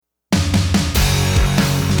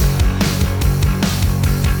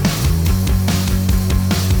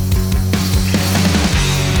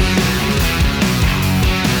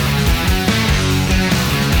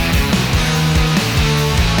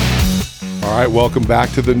right, welcome back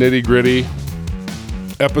to the Nitty Gritty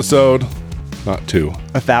episode, not 2.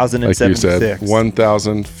 1076. Like you said,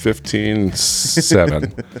 1015, 7.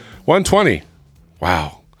 120.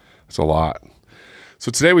 Wow, that's a lot.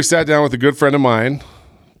 So today we sat down with a good friend of mine,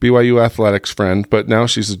 BYU Athletics friend, but now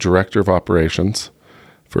she's the director of operations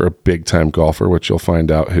for a big-time golfer, which you'll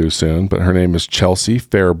find out who soon. But her name is Chelsea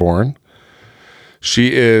Fairbourn.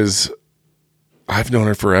 She is... I've known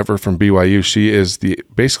her forever from BYU. She is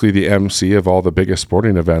basically the MC of all the biggest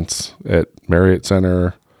sporting events at Marriott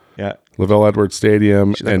Center, Lavelle Edwards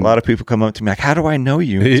Stadium. A lot of people come up to me like, how do I know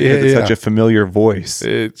you? It's such a familiar voice.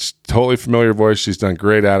 It's totally familiar voice. She's done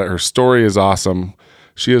great at it. Her story is awesome.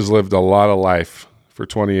 She has lived a lot of life for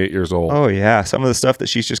 28 years old. Oh, yeah. Some of the stuff that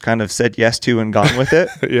she's just kind of said yes to and gone with it.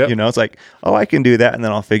 Yep. You know, it's like, oh, I can do that, and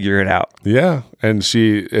then I'll figure it out. Yeah. And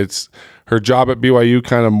her job at BYU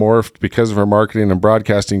kind of morphed because of her marketing and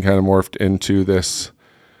broadcasting kind of morphed into this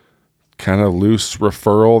kind of loose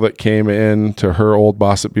referral that came in to her old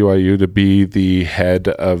boss at BYU to be the head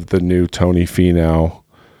of the new Tony Finau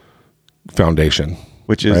Foundation.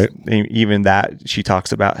 Which is even that she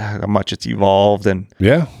talks about how much it's evolved and,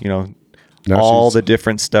 you know, now all the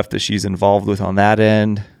different stuff that she's involved with on that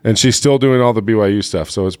end. And she's still doing all the BYU stuff.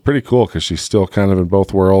 So it's pretty cool because she's still kind of in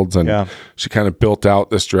both worlds. And she kind of built out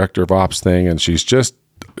this director of ops thing. And she's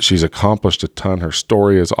accomplished a ton. Her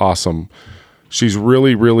story is awesome. She's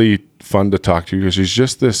really, really fun to talk to because she's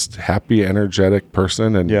just this happy, energetic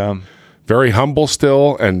person and very humble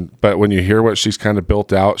still. But when you hear what she's kind of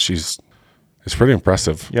built out, it's pretty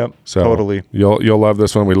impressive. Yep, so totally. You'll love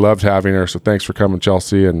this one. We loved having her. So thanks for coming,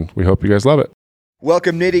 Chelsea, and we hope you guys love it.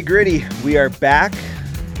 Welcome, Nitty Gritty. We are back,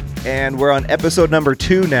 and we're on episode number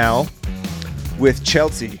 2 now with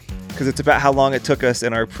Chelsea, because it's about how long it took us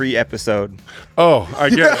in our pre-episode. Oh,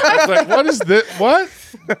 I get it. I was like, what is this? What?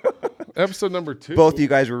 Episode number 2? Both of you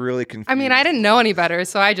guys were really confused. I mean, I didn't know any better,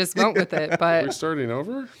 so I just went with it. But we're starting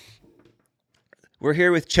over? We're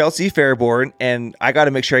here with Chelsea Fairbourn, and I got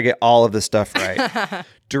to make sure I get all of the stuff right.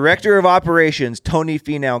 Director of Operations, Tony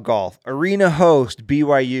Finau Golf. Arena host,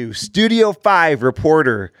 BYU. Studio 5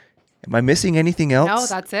 reporter. Am I missing anything else? No,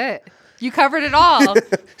 that's it. You covered it all.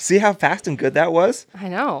 See how fast and good that was? I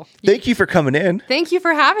know. Thank you for coming in. Thank you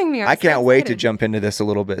for having me. I can't wait to jump into this a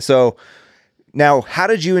little bit. So now, how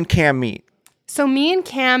did you and Cam meet? So me and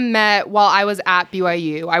Cam met while I was at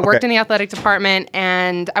BYU. I worked in the athletic department,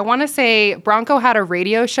 and I want to say Bronco had a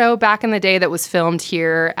radio show back in the day that was filmed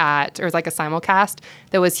here it was like a simulcast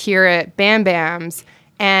that was here at Bam Bam's.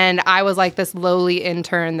 And I was like this lowly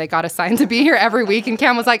intern that got assigned to be here every week. And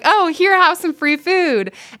Cam was like, oh, here, have some free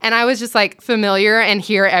food. And I was just like familiar and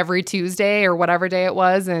here every Tuesday or whatever day it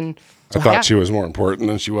was. And I thought she was more important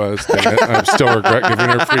than she was. Dang it. I'm still regret giving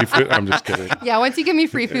her free food. I'm just kidding. Yeah, once you give me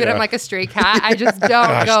free food, I'm like a stray cat. I just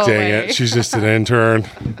don't go dang away. It. She's just an intern.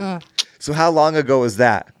 So how long ago was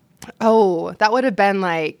that? Oh, that would have been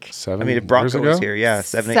like 7 I mean, if Bronco was here,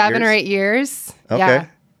 7 or 8 years. Okay.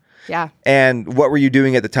 Yeah. And what were you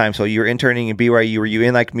doing at the time? So you were interning in BYU. Were you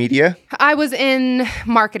in like media? I was in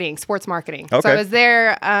marketing, sports marketing. Okay. So I was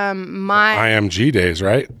there. IMG days,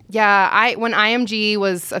 right? Yeah. When IMG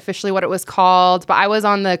was officially what it was called, but I was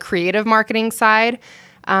on the creative marketing side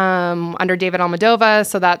under David Almodovar.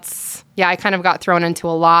 So I kind of got thrown into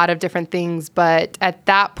a lot of different things. But at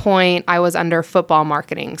that point, I was under football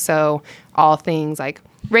marketing. So all things like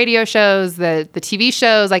radio shows, the TV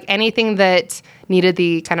shows, like anything that needed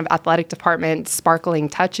the kind of athletic department sparkling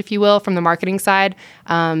touch, if you will, from the marketing side.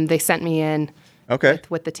 They sent me in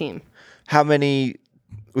with the team. How many,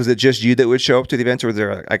 was it just you that would show up to the events, or was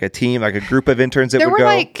there like a team, like a group of interns that would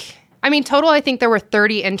go? Total, I think there were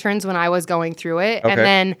 30 interns when I was going through it. Okay. And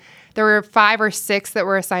then there were 5 or 6 that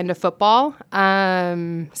were assigned to football.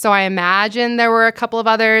 So I imagine there were a couple of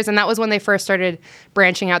others. And that was when they first started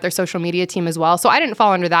branching out their social media team as well. So I didn't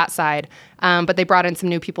fall under that side. But they brought in some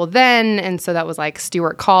new people then. And so that was like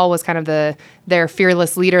Stuart Call was kind of their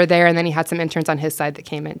fearless leader there. And then he had some interns on his side that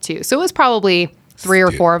came in too. So it was probably 3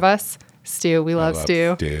 or 4 of us. Stu, we love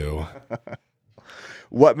Stu.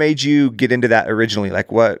 What made you get into that originally?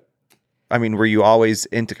 Like what? I mean, were you always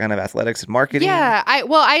into kind of athletics and marketing? Yeah.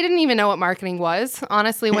 I didn't even know what marketing was,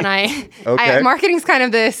 honestly, when marketing's kind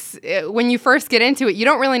of this, when you first get into it, you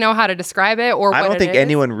don't really know how to describe it or what it is. I don't think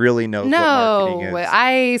anyone really knows what marketing is. No,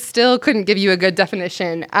 I still couldn't give you a good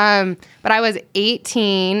definition. But I was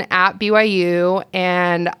 18 at BYU,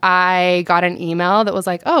 and I got an email that was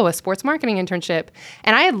like, oh, a sports marketing internship.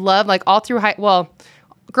 And I had loved, like, all through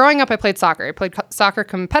growing up, I played soccer. I played soccer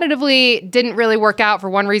competitively. Didn't really work out for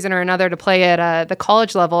one reason or another to play at the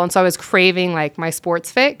college level. And so I was craving like my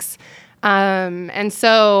sports fix. And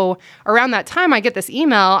so around that time, I get this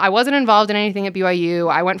email. I wasn't involved in anything at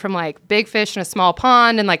BYU. I went from like big fish in a small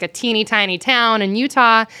pond in like a teeny tiny town in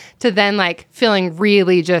Utah to then like feeling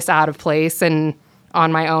really just out of place and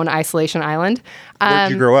on my own isolation island. Where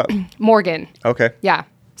did you grow up? Morgan. Okay. Yeah.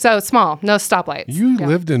 So small, no stoplights. You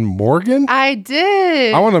lived in Morgan? I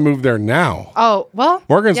did. I want to move there now. Oh, well.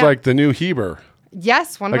 Morgan's yeah. like the new Heber.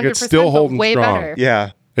 Yes, 100%. Like, it's still but holding way strong. better.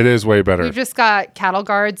 Yeah. It is way better. We've just got cattle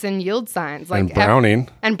guards and yield signs. Like And Browning.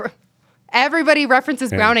 Everybody references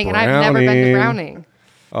Browning, and I've never been to Browning.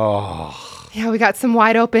 Oh. Yeah, we got some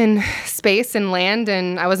wide open space and land,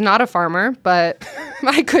 and I was not a farmer, but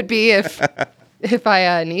I could be if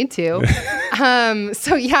I need to.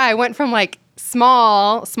 So yeah, I went from like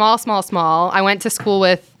small. I went to school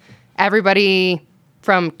with everybody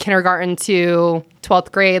from kindergarten to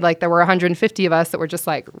 12th grade. Like there were 150 of us that were just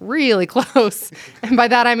like really close. And by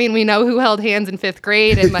that, I mean, we know who held hands in 5th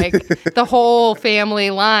grade and like the whole family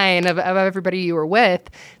line of everybody you were with.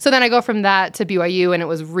 So then I go from that to BYU, and it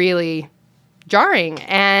was really jarring.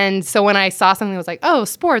 And so when I saw something that was like, oh,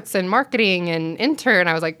 sports and marketing and intern,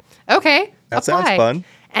 I was like, okay, That apply. sounds fun.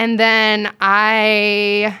 And then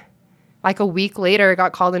I, like a week later,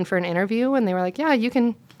 got called in for an interview, and they were like, yeah, you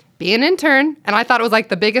can be an intern. And I thought it was like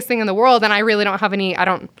the biggest thing in the world. And I really I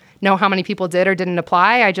don't know how many people did or didn't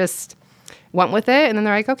apply. I just went with it. And then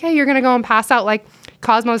they're like, okay, you're going to go and pass out like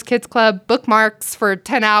Cosmos Kids Club bookmarks for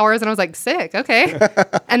 10 hours. And I was like, sick. Okay.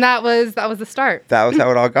 And that was the start. That was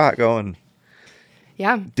how it all got going.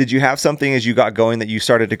 Yeah. Did you have something as you got going that you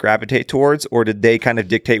started to gravitate towards, or did they kind of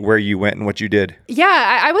dictate where you went and what you did?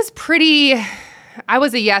 Yeah, I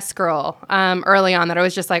was a yes girl early on, that I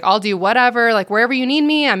was just like, I'll do whatever, like wherever you need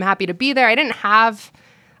me, I'm happy to be there. I didn't have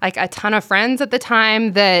like a ton of friends at the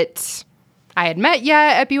time that I had met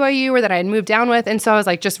yet at BYU or that I had moved down with. And so I was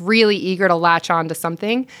like just really eager to latch on to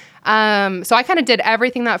something. So I kind of did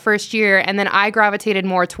everything that first year, and then I gravitated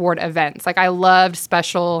more toward events. Like I loved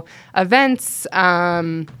special events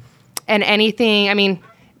and anything. I mean,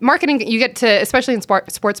 marketing, you get to, especially in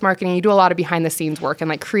sports marketing, you do a lot of behind the scenes work and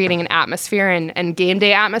like creating an atmosphere and game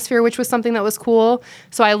day atmosphere, which was something that was cool.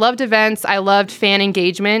 So I loved events. I loved fan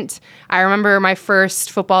engagement. I remember my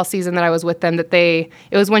first football season that I was with them, it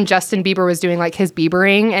was when Justin Bieber was doing like his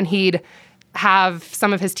Biebering, and he'd have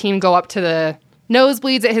some of his team go up to the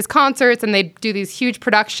nosebleeds at his concerts, and they'd do these huge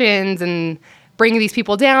productions and bring these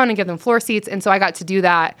people down and give them floor seats. And so I got to do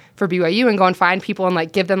that for BYU and go and find people and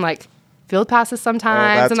like give them like field passes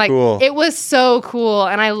sometimes. That's and like cool. It was so cool.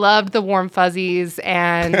 And I loved the warm fuzzies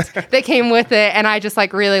and that came with it. And I just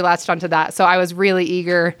like really latched onto that. So I was really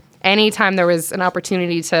eager anytime there was an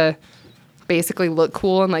opportunity to basically look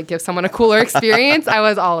cool and like give someone a cooler experience. I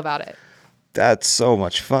was all about it. That's so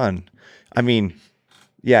much fun. I mean,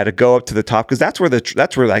 yeah, to go up to the top, because that's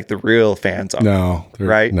where like the real fans are. No.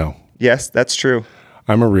 Right? No. Yes, that's true.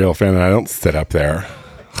 I'm a real fan, and I don't sit up there.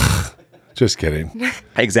 Just kidding.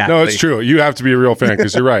 Exactly. No, it's true. You have to be a real fan,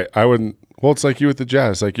 because you're right. I wouldn't. Well, it's like you with the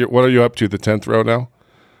Jazz. Like, what are you up to, the 10th row now?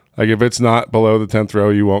 Like, if it's not below the 10th row,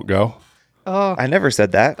 you won't go. Oh, I never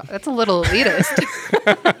said that. that's a little elitist.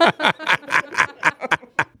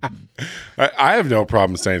 I have no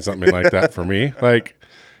problem saying something like that for me. Like,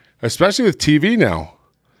 especially with TV now.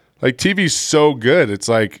 Like, TV's so good. It's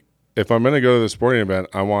like, if I'm going to go to the sporting event,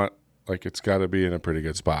 I want, like, it's got to be in a pretty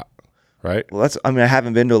good spot, right? Well, I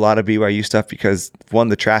haven't been to a lot of BYU stuff because, one,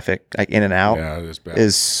 the traffic, like in and out, Yeah, it is bad.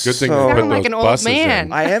 is Good thing so... they put Sound like those an old buses man.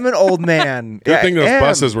 in. I am an old man. Good thing I those am.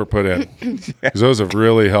 buses were put in, because those have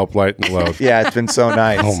really helped lighten the load. Yeah, it's been so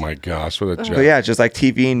nice. Oh my gosh, what a joke. But yeah, just like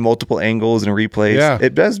TVing multiple angles and replays. Yeah.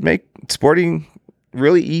 It does make sporting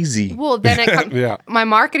really easy. Well, then Yeah. my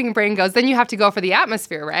marketing brain goes, then you have to go for the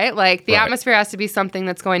atmosphere, right? Like the Right. atmosphere has to be something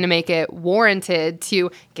that's going to make it warranted to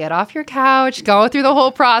get off your couch, go through the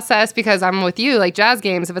whole process, because I'm with you, like Jazz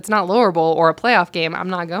games, if it's not lower bowl or a playoff game, I'm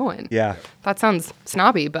not going. Yeah. That sounds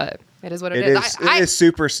snobby, but it is what It is. is. It is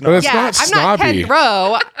super But snobby. it's Yeah, not I'm not snobby. 10th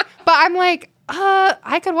row, but I'm like,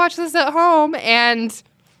 I could watch this at home and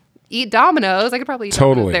eat Domino's. I could probably eat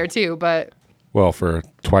Totally. Domino's there too, but Well, for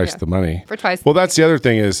twice Yeah. the money. for twice. Well, that's the other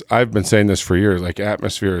thing is, I've been saying this for years, like,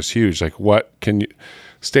 atmosphere is huge. Like,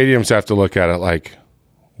 stadiums have to look at it like,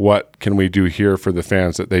 what can we do here for the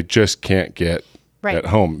fans that they just can't get Right. at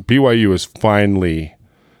home? BYU is finally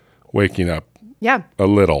waking up yeah. a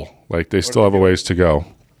little. Like, they still have a ways to go.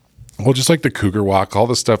 Well, just like the Cougar Walk, all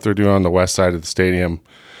the stuff they're doing on the west side of the stadium,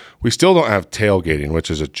 we still don't have tailgating, which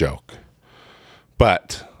is a joke.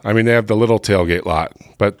 But, I mean, they have the little tailgate lot,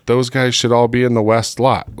 but those guys should all be in the west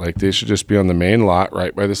lot. Like, they should just be on the main lot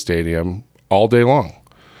right by the stadium all day long.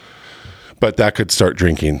 But that could start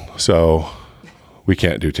drinking. So we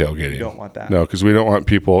can't do tailgating. You don't want that. No, because we don't want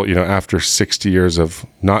people, after 60 years of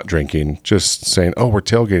not drinking, just saying, oh, we're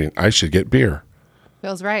tailgating. I should get beer.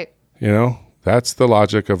 Feels right. That's the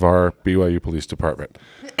logic of our BYU Police Department.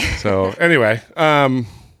 So anyway,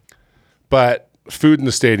 but food in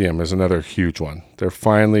the stadium is another huge one. They're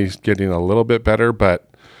finally getting a little bit better, but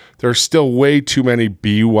there's still way too many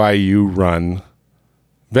BYU run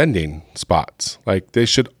vending spots. Like, they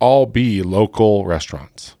should all be local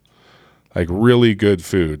restaurants, like really good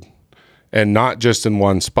food, and not just in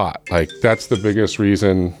one spot. Like, that's the biggest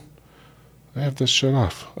reason. I have this shut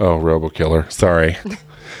off. Oh, RoboKiller. Sorry.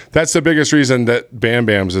 That's the biggest reason that Bam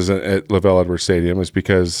Bam's isn't at Lavelle Edwards Stadium, is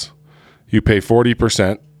because you pay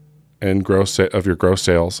 40% of your gross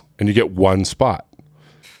sales and you get one spot.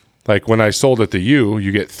 Like, when I sold at the U,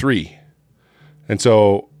 you get 3. And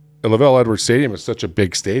so Lavelle Edwards Stadium is such a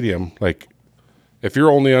big stadium. Like, if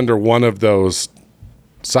you're only under one of those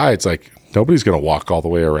sides, like, nobody's going to walk all the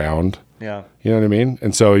way around. Yeah. You know what I mean?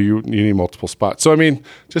 And so you need multiple spots. So, I mean,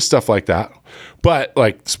 just stuff like that. But,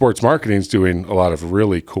 like, sports marketing is doing a lot of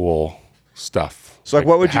really cool stuff. So, like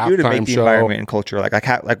what would you do to make the show. environment and culture?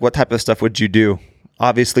 Like what type of stuff would you do?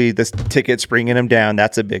 Obviously, this tickets bringing them down,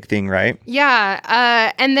 that's a big thing, right?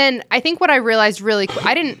 Yeah. And then I think what I realized really quick,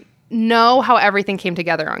 I didn't know how everything came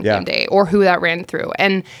together on game day or who that ran through.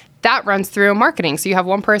 And that runs through marketing. So you have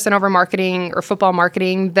one person over marketing or football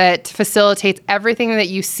marketing that facilitates everything that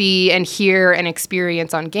you see and hear and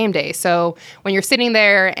experience on game day. So when you're sitting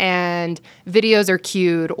there and videos are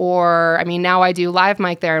cued, or, I mean, now I do live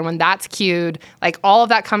mic there, and when that's cued, like, all of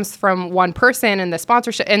that comes from one person and the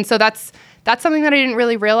sponsorship. And so that's something that I didn't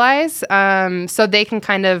really realize. So they can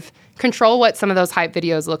kind of control what some of those hype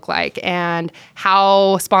videos look like, and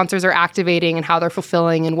how sponsors are activating and how they're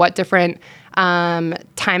fulfilling, and what different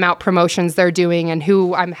timeout promotions they're doing, and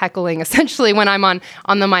who I'm heckling essentially when I'm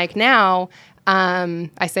on the mic now.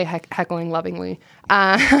 I say heckling lovingly.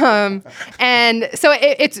 And so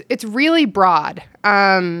it's really broad.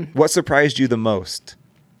 What surprised you the most?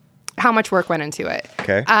 How much work went into it.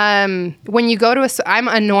 Okay. When you go to I'm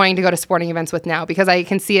annoying to go to sporting events with now, because I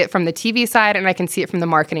can see it from the TV side and I can see it from the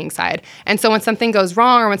marketing side. And so when something goes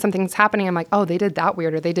wrong or when something's happening, I'm like, oh, they did that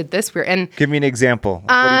weird, or they did this weird. And give me an example.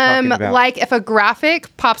 What are you talking about? Like, if a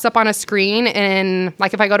graphic pops up on a screen, and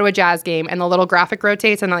like if I go to a Jazz game and the little graphic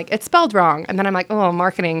rotates and like it's spelled wrong, and then I'm like, oh,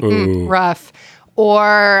 marketing, rough.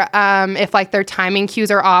 Or if like their timing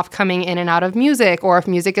cues are off coming in and out of music, or if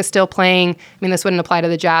music is still playing. I mean, this wouldn't apply to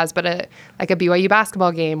the Jazz, but like a BYU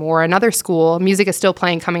basketball game or another school, music is still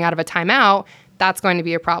playing coming out of a timeout, that's going to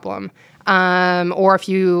be a problem. Or if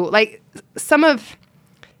you like some of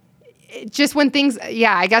just when things,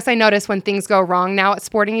 I guess I notice when things go wrong now at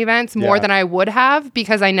sporting events more than I would have,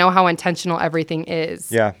 because I know how intentional everything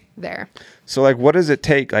is there. So like, what does it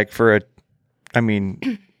take like for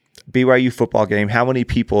BYU football game? How many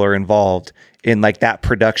people are involved in like that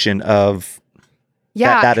production of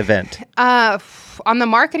that event? On the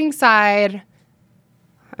marketing side,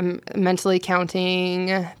 I'm mentally counting,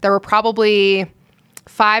 there were probably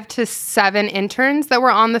 5 to 7 interns that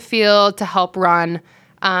were on the field to help run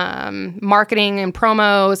marketing and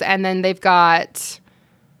promos. And then they've got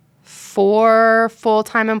 4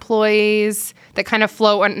 full-time employees that kind of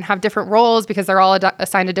float and have different roles, because they're all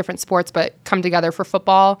assigned to different sports but come together for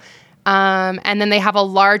football. And then they have a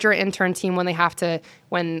larger intern team when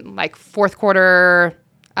like fourth quarter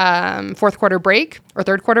break or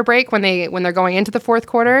third quarter break, when they're going into the fourth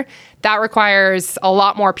quarter, that requires a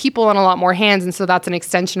lot more people and a lot more hands. And so that's an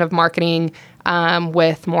extension of marketing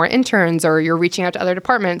with more interns, or you're reaching out to other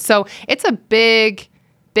departments. So it's a big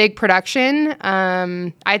production.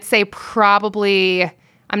 I'd say probably,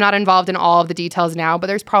 I'm not involved in all of the details now, but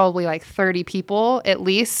there's probably like 30 people at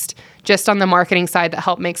least just on the marketing side that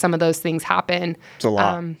help make some of those things happen. It's a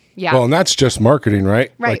lot. Well, and that's just marketing, right?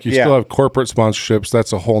 Right. Like, you still have corporate sponsorships.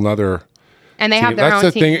 That's a whole nother. And they have their own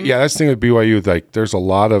team. Thing. Yeah, that's the thing with BYU. Like, there's a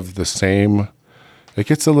lot of the same. It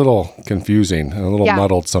gets a little confusing and a little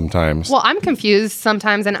muddled sometimes. Well, I'm confused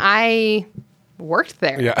sometimes, and I worked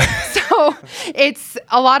there. Yeah. So it's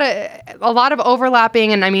a lot of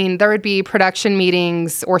overlapping. And I mean, there would be production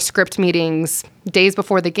meetings or script meetings days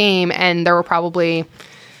before the game, and there were probably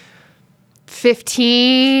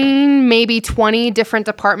 15, maybe 20 different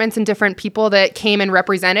departments and different people that came and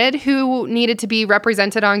represented who needed to be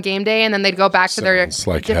represented on game day. And then they'd go back to their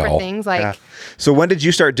different things. Like, so when did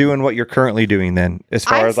you start doing what you're currently doing then, as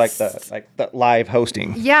far as like the live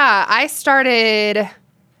hosting? Yeah, I started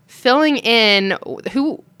filling in.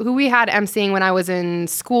 Who we had emceeing when I was in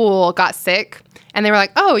school got sick, and they were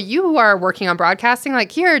like, oh, you are working on broadcasting,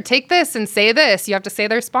 like, here, take this and say this. You have to say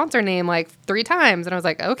their sponsor name like 3 times. And I was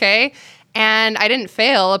like, okay. And I didn't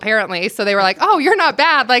fail, apparently. So they were like, oh, you're not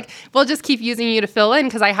bad. Like, we'll just keep using you to fill in,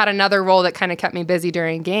 because I had another role that kind of kept me busy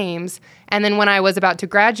during games. And then when I was about to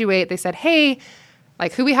graduate, they said, hey,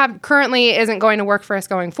 like, who we have currently isn't going to work for us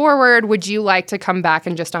going forward. Would you like to come back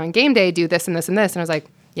and just on game day do this and this and this? And I was like,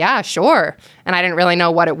 yeah, sure. And I didn't really know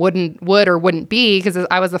what it would or wouldn't be, because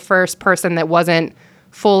I was the first person that wasn't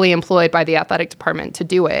fully employed by the athletic department to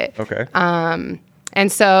do it. Okay. And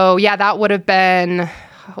so, yeah, that would have been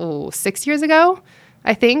 6 years ago,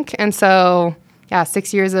 I think. And so, yeah,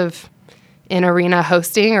 6 years of in-arena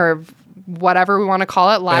hosting, or whatever we want to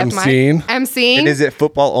call it, live emceeing. And is it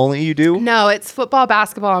football only you do? No, it's football,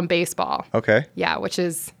 basketball, and baseball. Okay. Yeah, which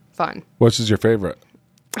is fun. Which is your favorite?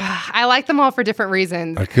 I like them all for different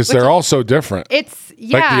reasons. Because they're all so different. It's,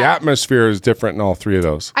 yeah. Like the atmosphere is different in all three of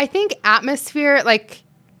those. I think atmosphere, like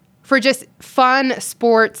for just fun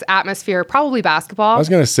sports atmosphere, probably basketball. I was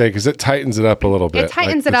going to say, because it tightens it up a little bit. It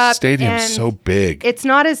tightens like, it up. The stadium's and so big. It's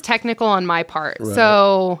not as technical on my part. Right.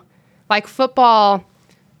 So, like football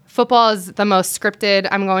is the most scripted.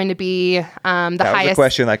 I'm going to be the highest. That was the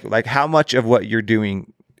question. Like how much of what you're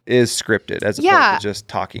doing is scripted as opposed to just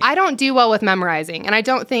talking? I don't do well with memorizing, and I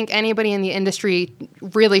don't think anybody in the industry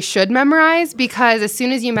really should memorize, because as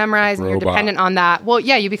soon as you memorize and you're dependent on that, well,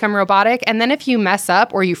 yeah, you become robotic, and then if you mess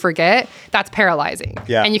up or you forget, that's paralyzing.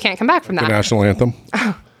 Yeah. And you can't come back from The that. national anthem.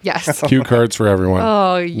 Yes. Cue cards for everyone.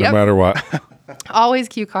 Oh, yep. No matter what. Always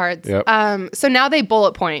cue cards. Yep. So now they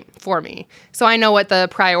bullet point for me. So I know what the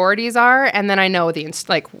priorities are, and then I know what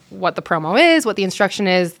the promo is, what the instruction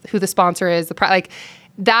is, who the sponsor is,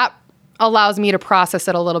 that allows me to process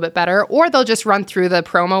it a little bit better. Or they'll just run through the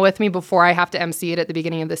promo with me before I have to MC it at the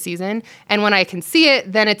beginning of the season. And when I can see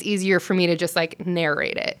it, then it's easier for me to just like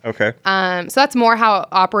narrate it. Okay. So that's more how it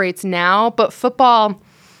operates now. But football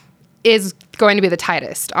is going to be the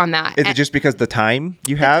tightest on that. Is it just because the time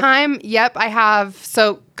you have? Yep, I have.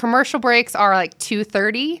 So commercial breaks are like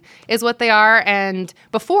 2:30 is what they are. And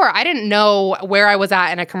before, I didn't know where I was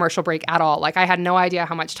at in a commercial break at all. Like, I had no idea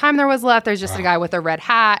how much time there was left. There's just a guy with a red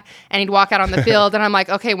hat, and he'd walk out on the field, and I'm like,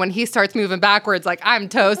 okay, when he starts moving backwards, like, I'm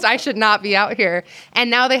toast. I should not be out here. And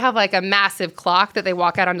now they have like a massive clock that they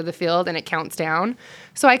walk out onto the field, and it counts down.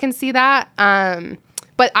 So I can see that.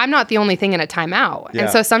 But I'm not the only thing in a timeout. Yeah.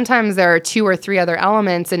 And so sometimes there are 2 or 3 other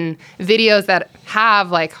elements in videos that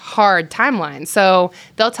have like hard timelines. So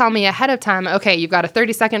they'll tell me ahead of time, okay, you've got a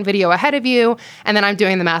 30-second video ahead of you. And then I'm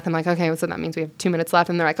doing the math. I'm like, okay, so that means we have 2 minutes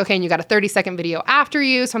left. And they're like, okay, and you got a 30-second video after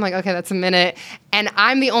you. So I'm like, okay, that's a minute. And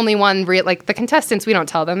I'm the only one, like the contestants, we don't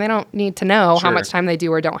tell them. They don't need to know how much time they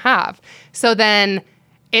do or don't have. So then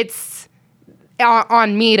it's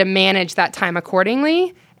on me to manage that time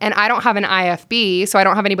accordingly. And I don't have an IFB, so I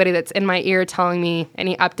don't have anybody that's in my ear telling me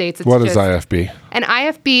any updates. It's What is IFB? An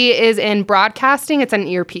IFB is in broadcasting. It's an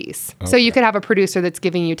earpiece. Okay. So you could have a producer that's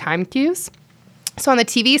giving you time cues. So on the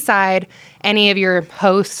TV side, any of your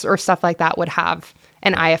hosts or stuff like that would have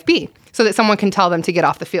an IFB so that someone can tell them to get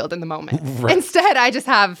off the field in the moment. Right. Instead, I just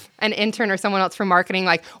have an intern or someone else from marketing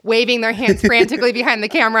like waving their hands frantically behind the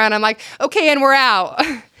camera, and I'm like, okay, and we're out.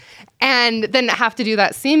 And then have to do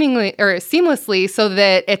that seamlessly so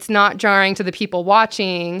that it's not jarring to the people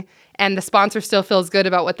watching, and the sponsor still feels good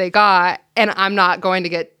about what they got, and I'm not going to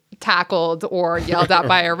get tackled or yelled at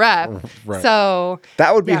by a rep. Right. So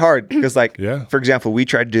that would be hard because, for example, we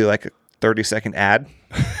tried to do like a 30-second ad,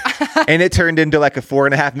 and it turned into like a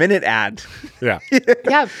 4.5 minute ad. Yeah.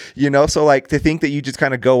 Yeah. So like to think that you just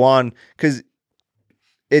kind of go on, because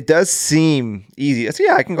it does seem easy. So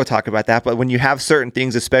yeah, I can go talk about that. But when you have certain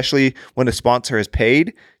things, especially when a sponsor is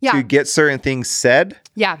paid to get certain things said,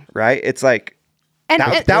 right? It's like,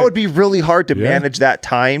 that would be really hard to manage that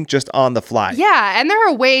time just on the fly. Yeah. And there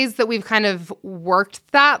are ways that we've kind of worked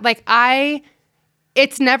that. Like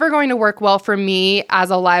it's never going to work well for me as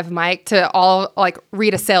a live mic to all like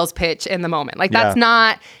read a sales pitch in the moment. Like that's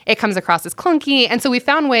not, it comes across as clunky. And so we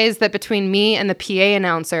found ways that between me and the PA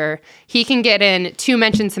announcer, he can get in 2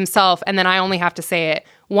 mentions himself, and then I only have to say it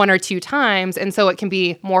 1 or 2 times. And so it can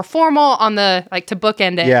be more formal on the, like, to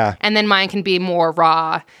bookend it. Yeah. And then mine can be more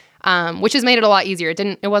raw, which has made it a lot easier.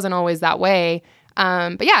 It wasn't always that way.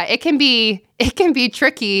 But yeah, it can be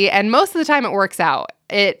tricky, and most of the time it works out.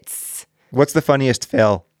 What's the funniest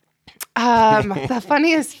fail? The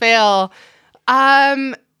funniest fail.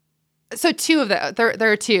 So 2 of them.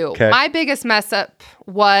 There are 2. Okay. My biggest mess up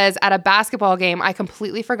was at a basketball game. I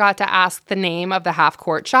completely forgot to ask the name of the half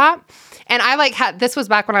court shot. And I this was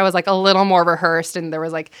back when I was like a little more rehearsed, and there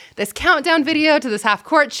was like this countdown video to this half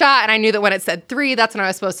court shot. And I knew that when it said 3, that's when I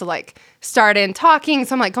was supposed to like start in talking.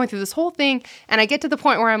 So I'm like going through this whole thing, and I get to the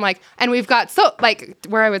point where I'm like, and we've got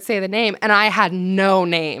where I would say the name, and I had no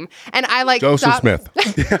name. And I like Joseph Smith.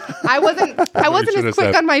 I wasn't as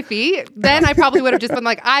quick on my feet. Then I probably would have just been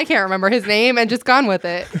like, I can't remember his name, and just gone with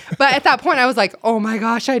it. But at that point I was like, oh my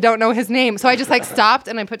gosh, I don't know his name. So I just like stopped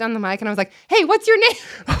and I put down the mic and I was like, hey, what's your name?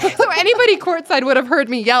 So anybody courtside would have heard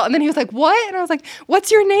me yell. And then he was like, what? And I was like,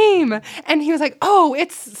 what's your name? And he was like, oh,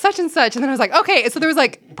 it's such and such. And then I was like, okay. So there was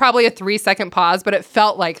like probably a 3-second pause, but it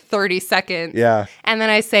felt like 30 seconds. Yeah. And then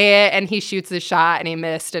I say it and he shoots his shot and he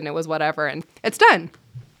missed and it was whatever. And it's done.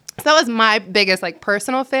 So that was my biggest like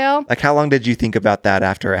personal fail. Like, how long did you think about that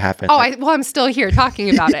after it happened? Oh, I'm still here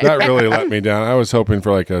talking about it. That really let me down. I was hoping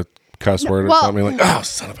for like a cuss word or something like, oh,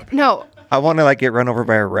 son of a bitch. No. I want to like get run over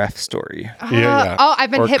by a ref story. Yeah. Oh,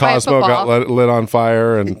 I've been or hit Cosmo by a football. got lit on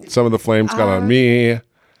fire and some of the flames got on me.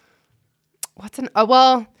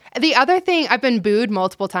 Well, the other thing, I've been booed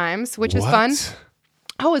multiple times, which is fun.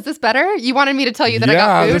 Oh, is this better? You wanted me to tell you that I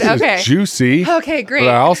got booed? This is juicy. Okay, great. But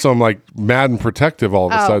I also am like mad and protective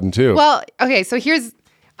all of a sudden too. Well, okay, so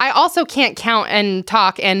I also can't count and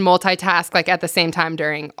talk and multitask like at the same time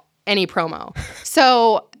during any promo.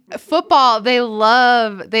 So football, they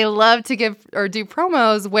love to give or do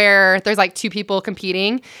promos where there's like 2 people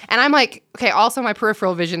competing. And I'm like, okay, also my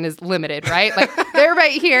peripheral vision is limited, right? Like they're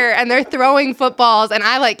right here and they're throwing footballs and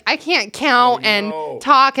I can't count and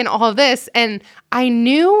talk and all of this. And I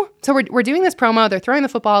knew, so we're doing this promo, they're throwing the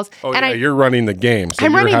footballs. Oh, and yeah, you're running the game. So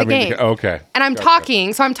I'm you're running the game. Okay. And I'm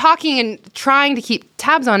talking. So I'm talking and trying to keep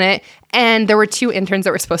tabs on it. And there were 2 interns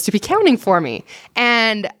that were supposed to be counting for me.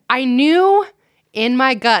 And I knew in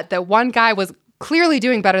my gut that one guy was clearly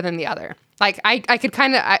doing better than the other. Like I could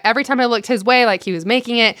kind of, every time I looked his way, like he was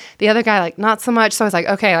making it, the other guy, like not so much. So I was like,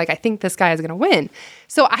 okay, like I think this guy is going to win.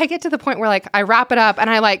 So I get to the point where like I wrap it up and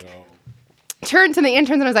I like turned to the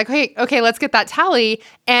interns and I was like, hey, okay, let's get that tally.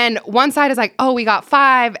 And one side is like, oh, we got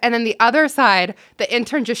 5. And then the other side, the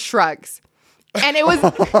intern just shrugs. And it was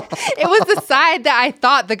the side that I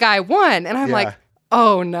thought the guy won. And I'm like,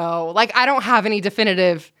 oh no, like I don't have any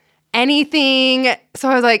definitive anything. So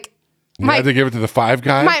I was like, you had to give it to the 5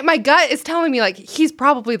 guy? My gut is telling me like he's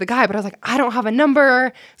probably the guy, but I was like, I don't have a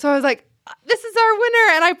number. So I was like, this is our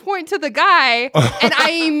winner. And I point to the guy and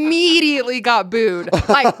I immediately got booed,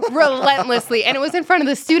 like relentlessly. And it was in front of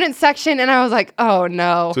the student section. And I was like, oh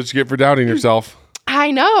no. That's what you get for doubting yourself.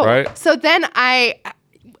 I know. Right? So then and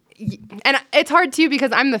it's hard too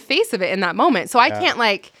because I'm the face of it in that moment. So I can't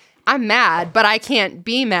like, I'm mad, but I can't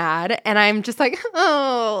be mad. And I'm just like,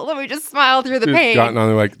 oh, let me just smile through the pain. Gotten on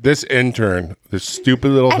there like, this intern, this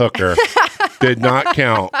stupid little hooker, did not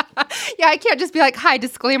count. Yeah, I can't just be like, hi,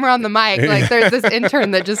 disclaimer on the mic. Like there's this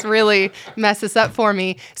intern that just really messes up for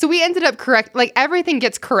me. So we ended up like everything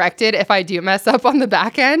gets corrected if I do mess up on the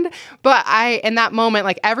back end. But in that moment,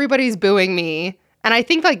 like everybody's booing me. And I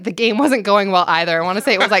think like the game wasn't going well either. I want to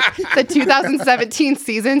say it was like the 2017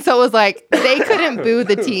 season. So it was like they couldn't boo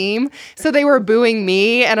the team. So they were booing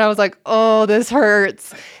me. And I was like, oh, this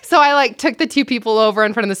hurts. So I like took the 2 people over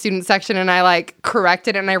in front of the student section and I like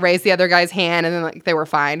corrected it and I raised the other guy's hand and then like they were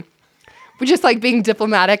fine. We just like being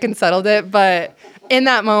diplomatic and settled it. But in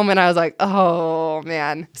that moment, I was like, oh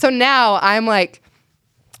man. So now I'm like,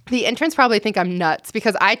 the interns probably think I'm nuts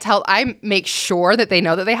because I make sure that they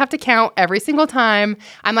know that they have to count every single time.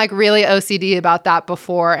 I'm like really OCD about that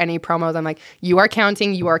before any promos. I'm like, you are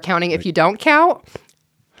counting. If you don't count.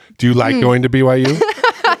 Do you like going to BYU?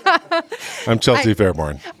 I'm Chelsea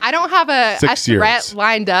Fairbourn. I don't have a 6 threat years.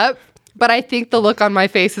 lined up, but I think the look on my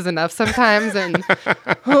face is enough sometimes. And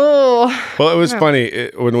oh. Well, it was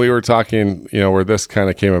funny when we were talking, where this kind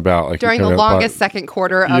of came about. Like during the longest second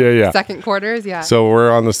quarter of second quarters, yeah. So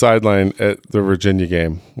we're on the sideline at the Virginia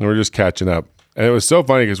game, and we're just catching up. And it was so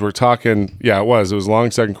funny because we're talking, it was a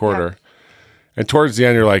long second quarter. Yeah. And towards the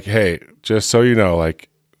end, you're like, hey, just so you know, like,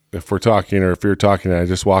 if we're talking or if you're talking, I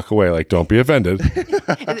just walk away. Like, don't be offended.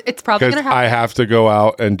 It's probably going to happen. I have to go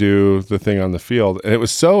out and do the thing on the field. And it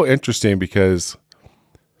was so interesting because,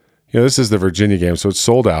 this is the Virginia game, so it's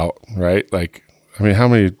sold out, right? Like, I mean, how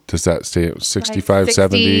many does that stay? 65, like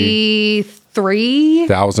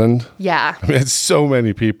 63,000? Yeah. I mean, it's so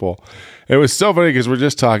many people. It was so funny because we're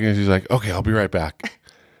just talking and she's like, okay, I'll be right back.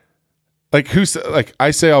 Like,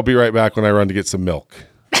 I say I'll be right back when I run to get some milk,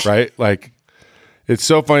 right? Like, it's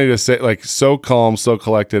so funny to say, like, so calm, so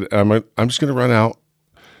collected. I'm just going to run out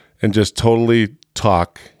and just totally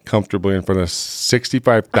talk comfortably in front of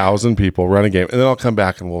 65,000 people, run a game, and then I'll come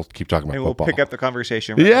back and we'll keep talking about football. We'll pick up the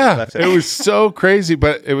conversation. Yeah, it was so crazy,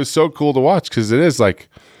 but it was so cool to watch because it is like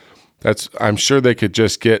I'm sure they could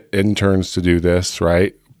just get interns to do this,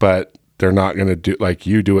 right? But they're not going to do like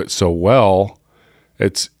you do it so well.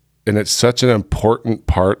 It's such an important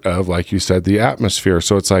part of, like you said, the atmosphere.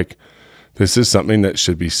 So it's like this is something that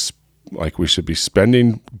should be like we should be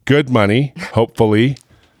spending good money, hopefully.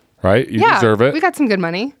 Right? You deserve it. We got some good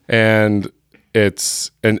money. And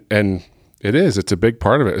it's a big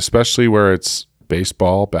part of it, especially where it's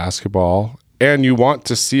baseball, basketball, and you want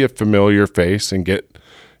to see a familiar face and get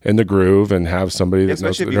in the groove and have somebody that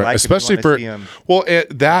knows especially for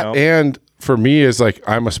and for me is like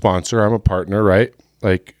I'm a sponsor, I'm a partner, right?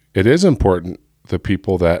 Like it is important the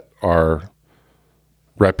people that are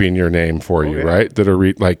repping your name for you, right? That are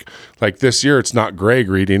like this year, it's not Greg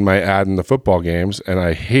reading my ad in the football games, and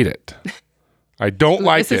I hate it. I don't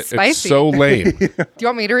like it. Spicy. It's so lame. Do you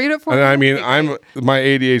want me to read it for you? And I mean, I'm my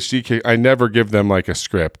ADHD kid. I never give them like a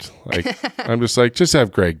script. Like I'm just like, just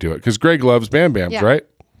have Greg do it because Greg loves Bam Bams, right?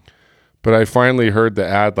 But I finally heard the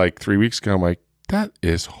ad like 3 weeks ago. I'm like, that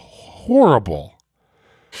is horrible.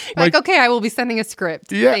 Like, okay, I will be sending a script.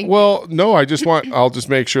 Yeah, no, I'll just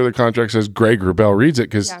make sure the contract says Greg Wrubell reads it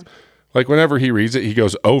because, like, whenever he reads it, he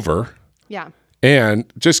goes over. Yeah. And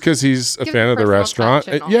just because he's a fan of the restaurant,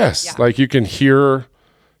 like you could hear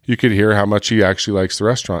how much he actually likes the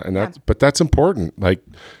restaurant, and but that's important, like,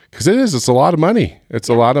 because it's a lot of money. It's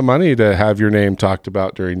a lot of money to have your name talked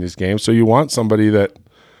about during these games. So you want somebody that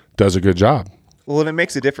does a good job. Well, and it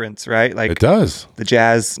makes a difference, right? Like it does. The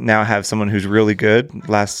Jazz now have someone who's really good.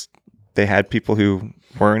 Last they had people who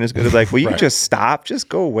weren't as good. It's like, well, you can just stop, just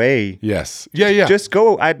go away. Yes. Yeah. Just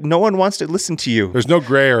go. No one wants to listen to you. There's no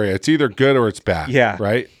gray area. It's either good or it's bad. Yeah.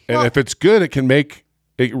 Right. And if it's good,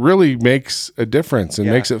 it really makes a difference and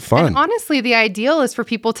makes it fun. And honestly, the ideal is for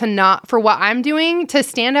people for what I'm doing, to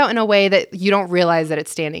stand out in a way that you don't realize that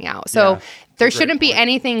it's standing out. So there shouldn't be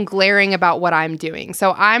anything glaring about what I'm doing.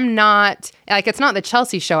 So I'm not, like, it's not the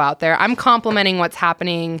Chelsea show out there. I'm complimenting what's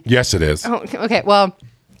happening. Yes, it is. Oh, okay, well.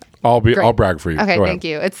 I'll brag for you. Okay, thank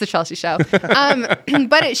you. It's the Chelsea show.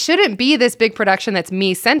 But it shouldn't be this big production that's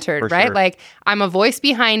me centered, right? Sure. Like, I'm a voice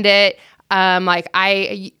behind it.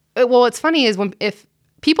 What's funny is if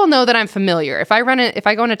people know that I'm familiar. If I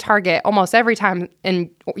go into Target almost every time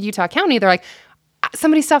in Utah County, they're like,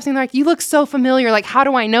 somebody stops me and they're like, you look so familiar. Like, how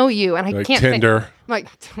do I know you? And I like can't Tinder. I'm like,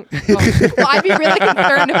 well, I'd be really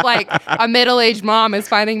concerned if like a middle-aged mom is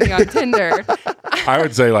finding me on Tinder. I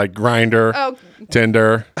would say like Grindr,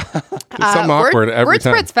 Tinder. It's something awkward every word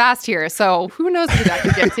time. Word spreads fast here, so who knows who that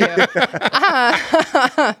could get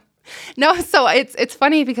to. No, so it's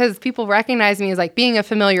funny because people recognize me as like being a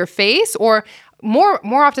familiar face, or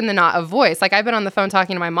more often than not a voice. Like, I've been on the phone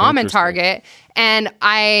talking to my mom in Target, and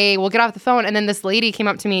I will get off the phone, and then this lady came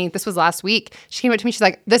up to me. This was last week. She came up to me. She's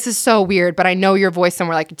like, "This is so weird, but I know your voice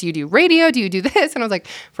somewhere. Like, do you do radio? Do you do this?" And I was like,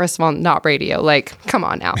 "First of all, not radio. Like, come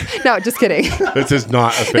on now. No, just kidding. This is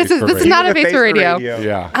not a face for radio. This is not a face for radio.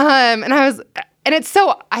 Yeah. And it's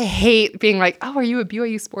so, I hate being like, "Oh, are you a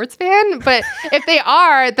BYU sports fan?" But if they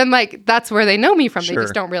are, then like that's where they know me from. Sure. They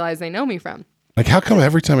just don't realize they know me from. Like, how come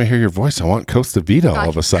every time I hear your voice, I want Costa Vita all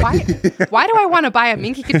of a sudden? Why do I want to buy a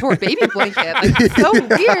Minky Couture baby blanket? Like, it's so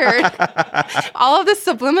weird. All of this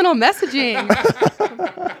subliminal messaging.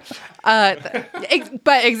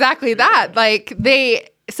 But exactly that. Like,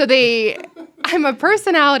 I'm a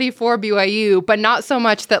personality for BYU, but not so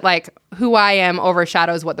much that like who I am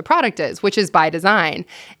overshadows what the product is, which is by design.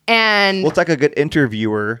 And it's like a good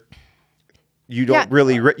interviewer. You don't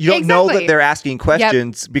know that they're asking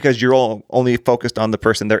questions because you're only focused on the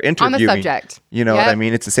person they're interviewing. On the subject. You know what I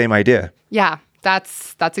mean? It's the same idea. Yeah,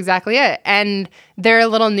 that's exactly it. And there are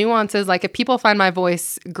little nuances, like if people find my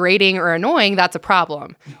voice grating or annoying, that's a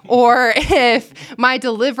problem. Or if my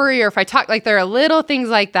delivery, or if I talk, like there are little things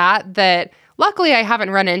like that luckily I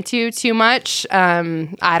haven't run into too much.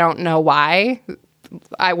 I don't know why.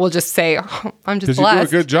 I will just say, I'm just blessed.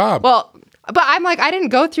 Because you do a good job. Well, but I'm like, I didn't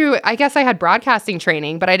go through, I guess I had broadcasting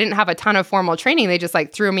training, but I didn't have a ton of formal training. They just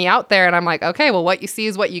like threw me out there, and I'm like, okay, well, what you see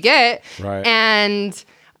is what you get. Right. And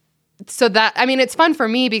so that, I mean, it's fun for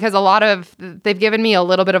me because they've given me a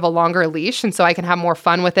little bit of a longer leash, and so I can have more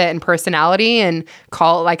fun with it and personality and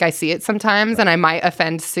call it like I see it sometimes. And I might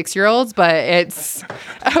offend 6-year-olds, but it's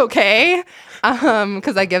okay.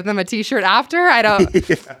 Because I give them a t-shirt after. I don't.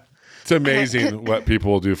 It's amazing what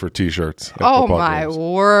people will do for t-shirts. Oh my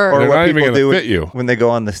word! Or what people do fit you when they go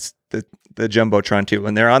on the jumbotron too.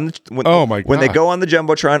 When they're on when oh my God. When they go on the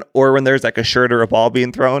jumbotron, or when there's like a shirt or a ball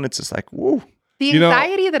being thrown, it's just like, woo. The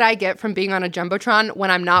anxiety that I get from being on a Jumbotron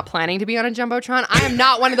when I'm not planning to be on a Jumbotron, I am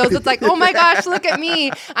not one of those that's like, oh my gosh, look at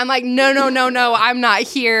me. I'm like, no, I'm not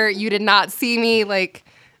here. You did not see me. Like,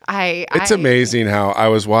 It's amazing how I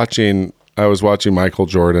was watching Michael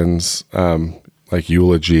Jordan's like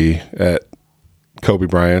eulogy at Kobe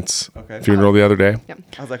Bryant's funeral the other day. Yep.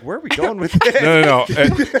 I was like, where are we going with this? No.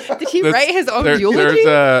 Did he write his own eulogy?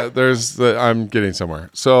 I'm getting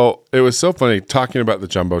somewhere. So it was so funny talking about the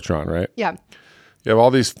Jumbotron, right? Yeah. You have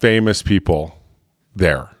all these famous people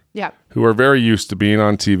there. Yeah. Who are very used to being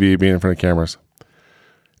on TV, being in front of cameras.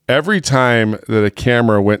 Every time that a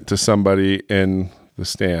camera went to somebody in the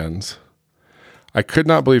stands, I could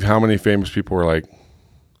not believe how many famous people were like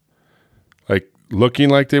looking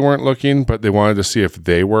like they weren't looking, but they wanted to see if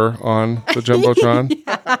they were on the Jumbotron.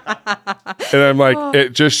 And I'm like,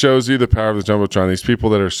 it just shows you the power of the Jumbotron. These people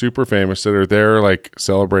that are super famous, that are there like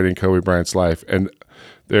celebrating Kobe Bryant's life, and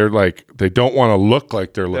they're like, they don't want to look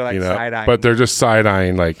like they're looking like up, side-eyeing. but they're just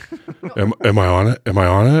side-eyeing like, am I on it? Am I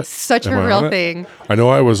on it? Such a real thing. I know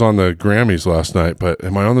I was on the Grammys last night, but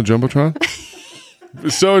am I on the Jumbotron?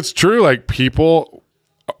 So it's true. Like, people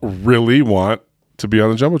really want to be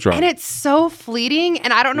on the Jumbotron. And it's so fleeting.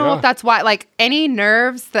 And I don't know if that's why, like, any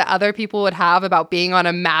nerves that other people would have about being on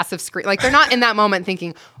a massive screen, like, they're not in that moment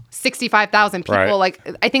thinking 65,000 people. Right. Like,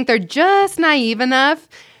 I think they're just naive enough.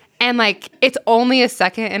 And, like, it's only a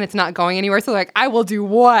second and it's not going anywhere. So, like, I will do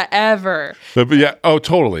whatever. But yeah. Oh,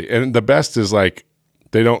 totally. And the best is, like,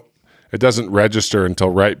 it doesn't register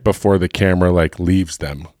until right before the camera, like, leaves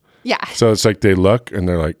them. Yeah. So it's like they look and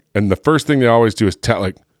they're like, and the first thing they always do is tell,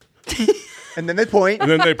 like, And then they point.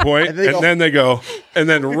 and then they point, and then they go, and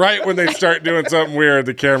then right when they start doing something weird,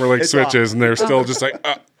 the camera like switches, and they're still just like,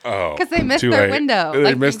 oh, because they missed too their late. window. They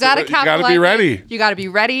Like, missed you gotta it. You gotta be calculate. ready. You gotta be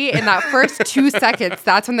ready. In that first 2 seconds,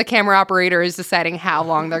 that's when the camera operator is deciding how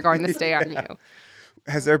long they're going to stay on you.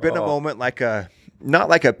 Has there been a moment not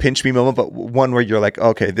like a pinch me moment, but one where you're like,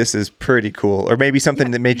 okay, this is pretty cool, or maybe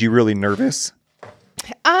something that made you really nervous?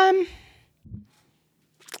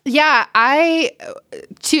 Yeah,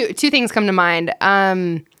 two things come to mind.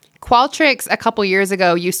 Qualtrics a couple years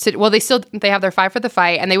ago they have their 5 for the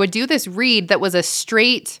Fight, and they would do this read that was a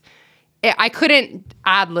straight. I couldn't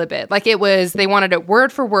ad lib it. Like, they wanted it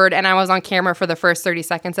word for word, and I was on camera for the first 30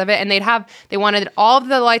 seconds of it, and they wanted all of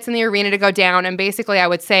the lights in the arena to go down, and basically I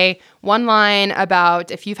would say one line about,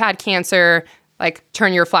 if you've had cancer, like,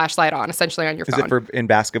 turn your flashlight on, essentially, on your phone. Is it in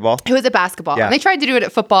basketball? It was at basketball. Yeah. And they tried to do it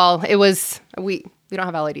at football. It was, we don't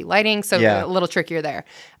have LED lighting, so a little trickier there.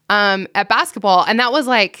 At basketball, and that was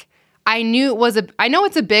like, I know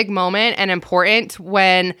it's a big moment and important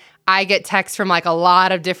when I get texts from, like, a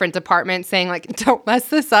lot of different departments saying, like, don't mess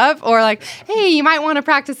this up, or like, hey, you might want to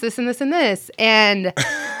practice this and this and this. And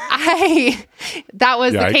that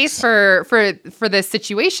was Yikes. the case for this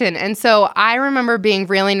situation. And so I remember being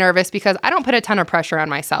really nervous because I don't put a ton of pressure on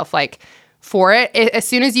myself, like, for it. As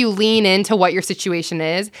soon as you lean into what your situation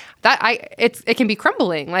is, it can be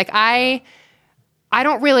crumbling. Like, I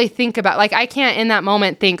don't really think about, like, I can't in that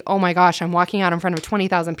moment think, oh my gosh, I'm walking out in front of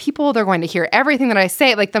 20,000 people. They're going to hear everything that I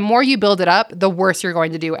say. Like, the more you build it up, the worse you're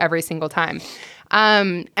going to do every single time.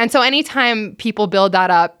 And so anytime people build that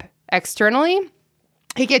up externally,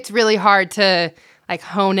 it gets really hard to, like,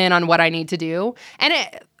 hone in on what I need to do. And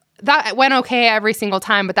that went okay every single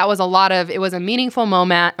time, but that was it was a meaningful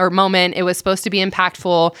moment. It was supposed to be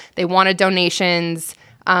impactful. They wanted donations.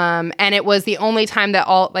 And it was the only time that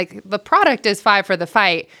the product is 5 for the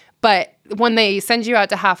Fight, but when they send you out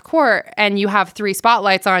to half court and you have 3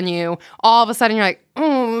 spotlights on you, all of a sudden you're like,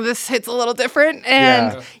 oh, this hits a little different.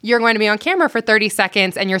 And you're going to be on camera for 30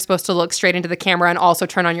 seconds and you're supposed to look straight into the camera and also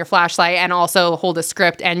turn on your flashlight and also hold a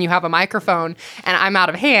script, and you have a microphone, and I'm out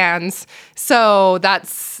of hands. So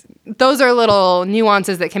those are little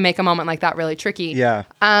nuances that can make a moment like that really tricky. Yeah.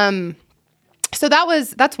 So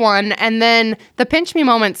that's one. And then the pinch me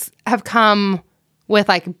moments have come with,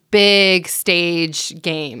 like, big stage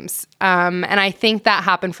games. And I think that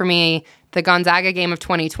happened for me, the Gonzaga game of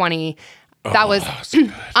 2020. That was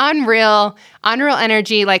unreal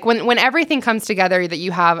energy. Like, when everything comes together, that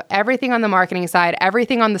you have everything on the marketing side,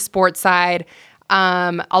 everything on the sports side,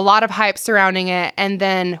 a lot of hype surrounding it. And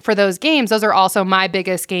then for those games, those are also my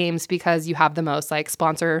biggest games because you have the most, like,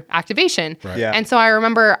 sponsor activation. Right. Yeah. And so I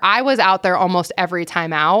remember I was out there almost every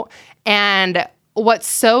time out. And what's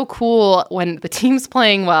so cool when the team's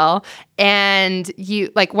playing well and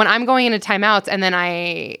when I'm going into timeouts and then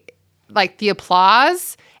the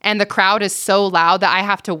applause and the crowd is so loud that I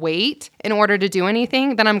have to wait in order to do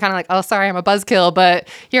anything, then I'm kind of like, oh, sorry, I'm a buzzkill, but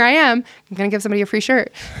here I am. I'm going to give somebody a free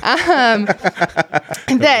shirt. Starts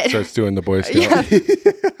doing the Boy Scout.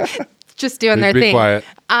 Yeah. just doing their be thing. Quiet.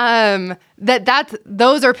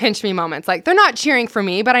 Those are pinch me moments. Like they're not cheering for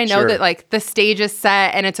me, but I know Sure. that like the stage is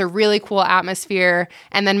set and it's a really cool atmosphere.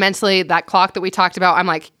 And then mentally, that clock that we talked about, I'm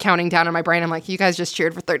like counting down in my brain. I'm like, you guys just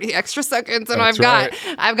cheered for 30 extra seconds, and That's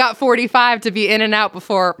I've got 45 to be in and out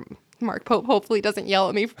before Mark Pope hopefully doesn't yell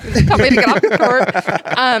at me for coming to get off the court.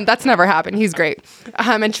 That's never happened. He's great,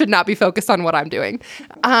 and should not be focused on what I'm doing.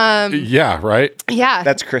 Yeah, right? Yeah.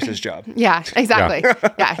 That's Chris's job. Yeah, exactly.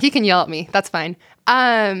 Yeah, he can yell at me. That's fine.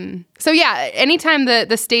 So yeah, anytime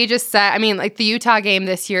the stage is set, I mean, like the Utah game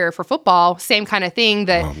this year for football, same kind of thing,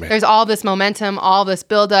 that there's all this momentum, all this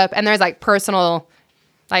buildup, and there's like personal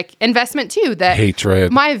like investment too. That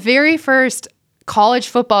Hatred. My very first college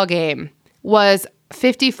football game was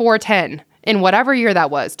 54-10 in whatever year that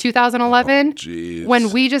was, 2011, when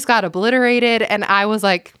we just got obliterated, and I was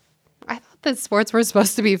like, I thought that sports were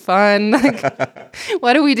supposed to be fun. Like,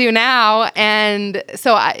 what do we do now? And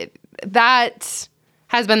so that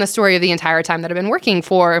has been the story of the entire time that I've been working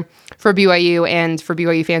for BYU and for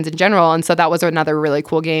BYU fans in general. And so that was another really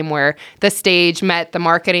cool game where the stage met the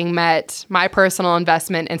marketing, met my personal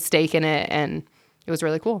investment and stake in it, and it was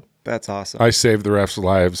really cool. That's awesome. I saved the refs'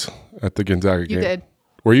 lives at the Gonzaga game. You did.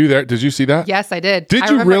 Were you there? Did you see that? Yes, I did. Did I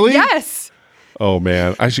you remember, really? Yes. Oh,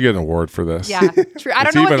 man. I should get an award for this. Yeah, true. I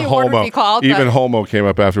don't know what the award would be called. Even but Homo came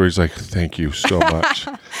up afterwards. He's like, thank you so much.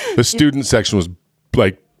 The student section was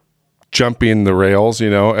like jumping the rails,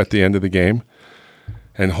 at the end of the game.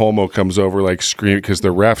 And Homo comes over like screaming because the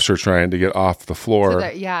refs are trying to get off the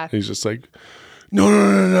floor. Yeah. He's just like,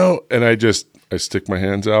 no. And I stick my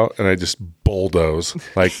hands out and I just bulldoze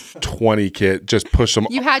like 20 kids, just push them.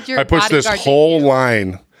 You had your I pushed this bodyguard, whole didn't you?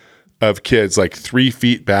 line of kids like 3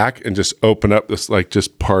 feet back and just open up this, like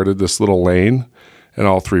just parted this little lane, and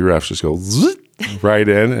all 3 refs just go zzz, right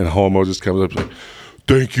in, and Homo just comes up like,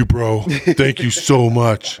 thank you, bro. Thank you so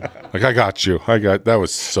much. Like, I got you. That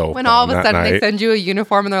was so When fun all of a that sudden they night. send you a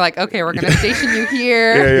uniform and they're like, okay, we're going to station you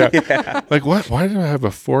here. Yeah. Like, what? Why did I have a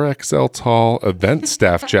 4XL tall event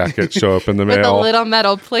staff jacket show up in the With mail? a little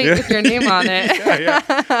metal plate with your name on it.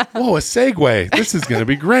 Whoa, a Segway. This is going to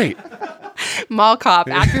be great. Mall cop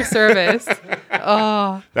after service.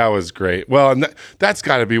 Oh, That was great. Well, and that's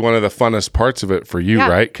got to be one of the funnest parts of it for you, Yeah.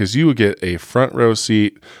 right? Because you would get a front row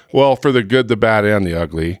seat, well, for the good, the bad, and the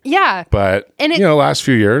ugly. yeah. But, And last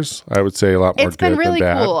few years, I would say a lot more It's good been really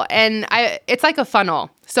than bad. cool. And it's like a funnel.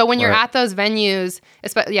 So when you're Right. at those venues,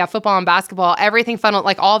 football and basketball, everything funnel,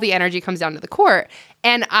 like all the energy comes down to the court.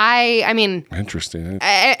 And I mean, Interesting.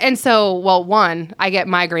 and so, one, I get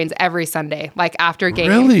migraines every Sunday, like after games.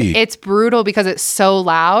 Really? It's brutal because it's so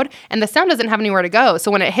loud and the sound doesn't have anywhere to go. So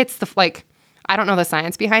when it hits I don't know the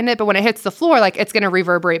science behind it, but when it hits the floor, like it's going to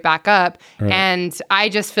reverberate back up. Right. And I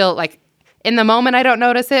just feel like in the moment, I don't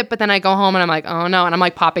notice it, but then I go home and I'm like, oh no. And I'm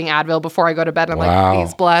like popping Advil before I go to bed. And I'm Wow. like,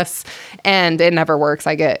 please bless. And it never works.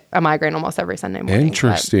 I get a migraine almost every Sunday morning.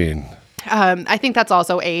 Interesting. But, I think that's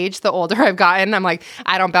also age. The older I've gotten, I'm like,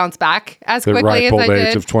 I don't bounce back as The quickly ripe as I old age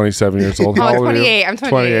did. of 27 years old. Oh, How old are you? 28. I'm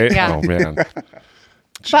 28, yeah. Oh, man.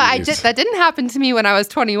 But Jeez. that didn't happen to me when I was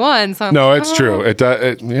 21. So I'm No, like, it's true. It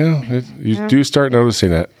does. You do start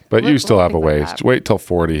noticing it, but you still have a things like ways. that. Wait till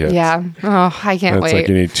 40 hits. Yeah. Oh, I can't It's wait. like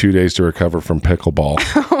you need 2 days to recover from pickleball.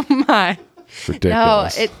 Oh my. It's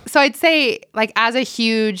ridiculous. So I'd say, like, as a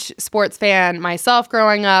huge sports fan myself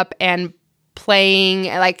growing up and playing,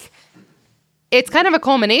 like, it's kind of a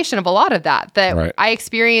culmination of a lot of that Right. I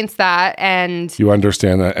experienced that, and You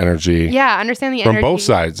understand that energy understand the from energy. both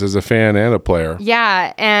sides as a fan and a player.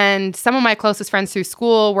 Yeah, and some of my closest friends through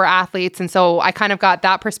school were athletes, and so I kind of got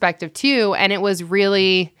that perspective too, and it was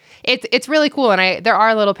really it's really cool, and there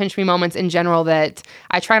are little pinch me moments in general that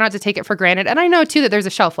I try not to take it for granted, and I know too that there's a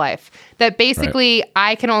shelf life, that basically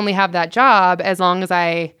I can only have that job as long as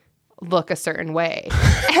I look a certain way.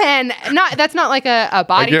 And that's not like a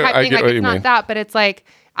body type I thing, get like what it's you not mean. that, but it's like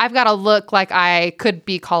I've got to look like I could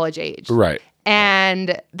be college age. Right.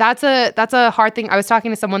 And that's a hard thing. I was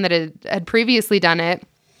talking to someone that had previously done it,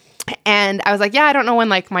 and I was like, yeah, I don't know when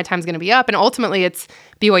like my time's going to be up. And ultimately it's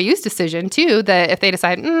BYU's decision too, that if they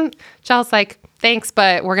decide, Chelsea's like, thanks,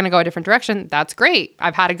 but we're going to go a different direction. That's great.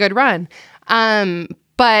 I've had a good run.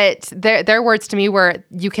 But their words to me were,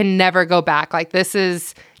 you can never go back. Like, this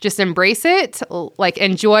is just embrace it, like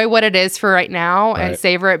enjoy what it is for right now and Right.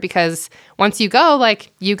 savor it, because once you go,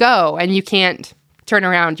 like you go and you can't turn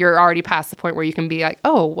around. You're already past the point where you can be like,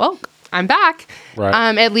 oh, well, I'm back.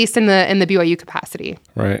 Right. At least in the BYU capacity.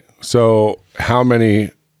 Right. So how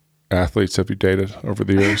many athletes have you dated over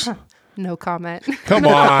the years? No comment. Come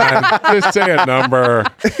on. Just say a number.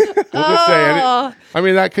 We'll just say any. I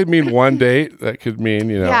mean, that could mean one date. That could mean,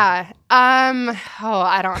 Yeah.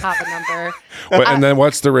 I don't have a number. And then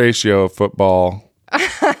what's the ratio of football,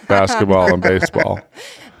 basketball, and baseball?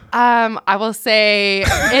 I will say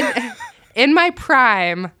in my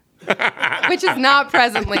prime, which is not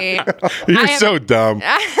presently. You're so dumb.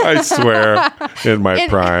 I swear. In my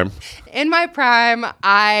prime. In my prime,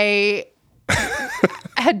 I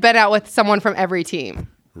had been out with someone from every team.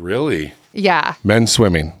 Really? Yeah. Men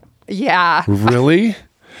swimming. Yeah. Really?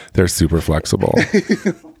 They're super flexible.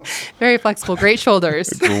 Very flexible. Great shoulders.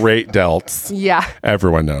 Great delts. Yeah.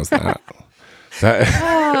 Everyone knows that.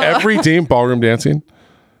 Every team ballroom dancing?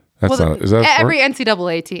 Is that a every sport?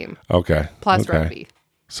 NCAA team. Okay. Plus okay. rugby.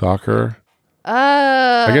 Soccer?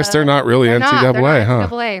 I guess they're not really NCAA, they're not huh?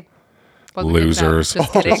 NCAA. Losers.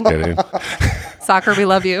 Just kidding. Just kidding. Soccer, we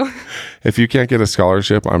love you. If you can't get a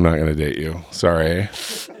scholarship, I'm not going to date you. Sorry.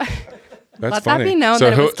 That's Let funny. that be known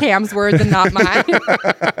that it was Cam's words and not mine.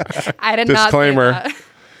 I did Disclaimer. not say that.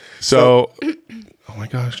 So, oh my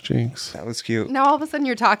gosh, Jinx. That was cute. Now all of a sudden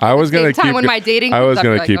you're talking I was at the gonna same time keep when my dating I was stuff,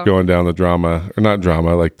 going you're to like, keep going down the drama, or not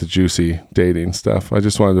drama, like the juicy dating stuff. I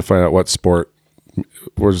just wanted to find out what sport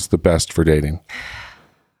was the best for dating.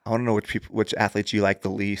 I want to know which athletes you like the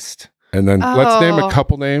least. And then let's name a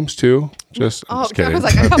couple names too. I'm just I kidding. was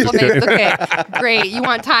like, a couple names. Okay, great. You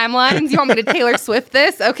want timelines? You want me to Taylor Swift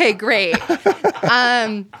this? Okay, great.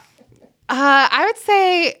 I would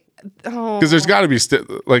say, because there's got to be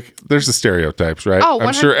there's the stereotypes, right? Oh,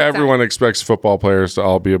 I'm sure 100%. everyone expects football players to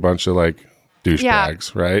all be a bunch of like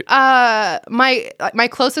douchebags, right? my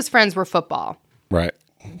closest friends were football. Right.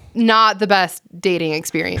 Not the best dating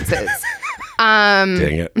experiences.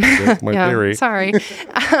 Dang it. That's my theory. Sorry.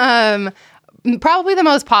 Probably the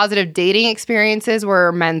most positive dating experiences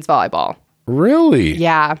were men's volleyball. Really?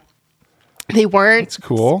 Yeah. They weren't. That's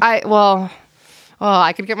cool.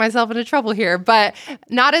 I could get myself into trouble here, but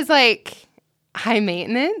not as like high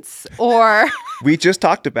maintenance or. We just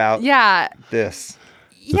talked about this.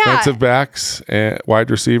 Defensive backs and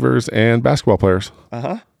wide receivers and basketball players.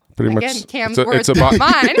 Uh-huh. Pretty Again, much. Cam's It's words, not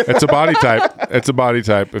mine. It's a body type. It's a body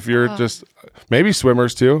type. If you're just maybe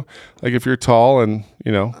swimmers too, like if you're tall and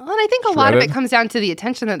Well, and I think a lot of it comes down to the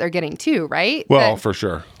attention that they're getting too, right? Well, for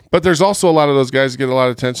sure. But there's also a lot of those guys that get a lot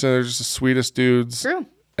of attention. They're just the sweetest dudes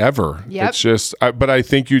ever. Yep. It's just, but I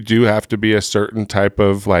think you do have to be a certain type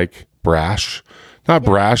of like brash, not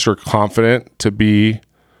brash or confident to be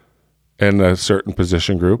in a certain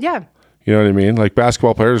position group. Yeah. You know what I mean? Like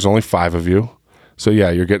basketball players, there's only 5 of you. So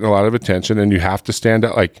yeah, you're getting a lot of attention and you have to stand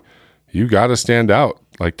out. Like you got to stand out.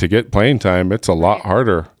 Like to get playing time, it's a lot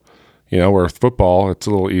harder. Where with football, it's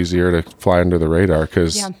a little easier to fly under the radar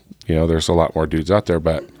because, there's a lot more dudes out there.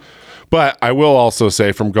 But I will also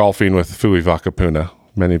say from golfing with Fui Vakapuna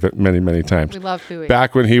many, many, many times. We love Fui.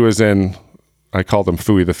 Back when he was in, I called him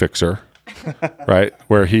Fui the Fixer, right?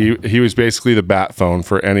 Where he was basically the bat phone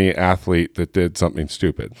for any athlete that did something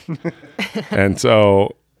stupid. And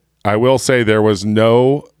so I will say there was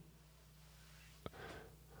no,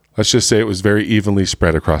 let's just say it was very evenly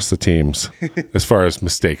spread across the teams as far as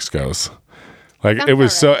mistakes goes. Like it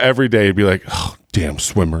was so every day it'd be like, oh, damn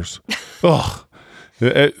swimmers. Oh,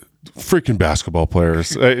 freaking basketball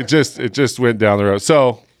players. It just went down the road.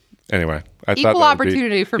 So anyway, I Equal thought that would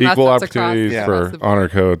opportunity for equal mess-ups opportunities across for the honor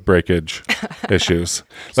code breakage issues.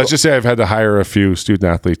 Let's just say I've had to hire a few student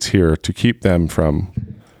athletes here to keep them from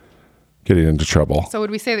getting into trouble. So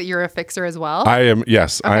would we say that you're a fixer as well? I am,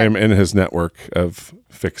 yes. Okay. I am in his network of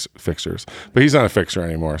fixers. But he's not a fixer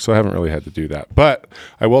anymore, so I haven't really had to do that. But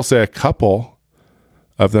I will say a couple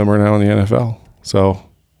of them are now in the NFL. So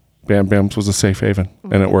Bam Bam's was a safe haven,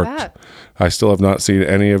 and it worked. That. I still have not seen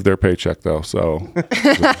any of their paycheck, though, so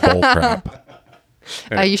it's bull crap.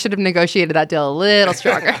 You should have negotiated that deal a little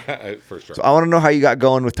stronger. For sure. So I want to know how you got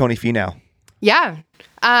going with Tony Finau. Yeah.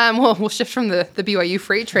 Well, we'll shift from the BYU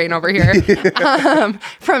freight train over here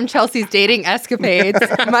from Chelsea's dating escapades,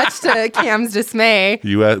 much to Cam's dismay.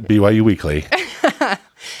 You at BYU Weekly.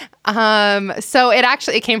 So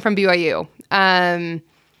it came from BYU.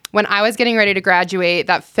 When I was getting ready to graduate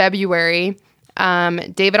that February,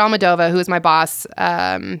 David Almadova, who was my boss there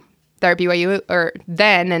at BYU, or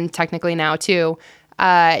then and technically now too,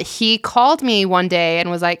 he called me one day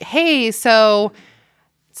and was like, hey, so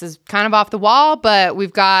this is kind of off the wall, but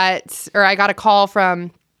I got a call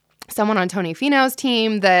from someone on Tony Finau's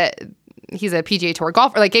team that he's a PGA Tour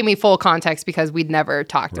golfer. Like gave me full context because we'd never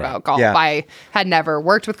talked about golf. Yeah. I had never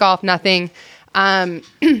worked with golf, nothing.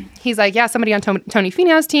 He's like, yeah, somebody on Tony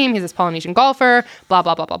Finau's team. He's this Polynesian golfer, blah,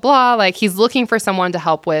 blah, blah, blah, blah. Like, he's looking for someone to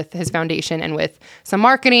help with his foundation and with some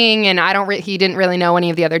marketing. And he didn't really know any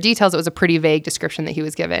of the other details. It was a pretty vague description that he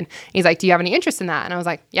was given. He's like, do you have any interest in that? And I was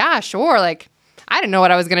like, yeah, sure. Like, I didn't know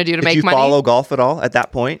what I was going to do to make money. Did you follow golf at all at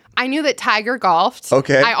that point? I knew that Tiger golfed.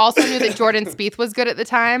 Okay. I also knew that Jordan Spieth was good at the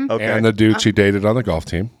time. Okay. And the dude she dated on the golf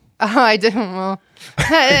team. Oh, I didn't. Well,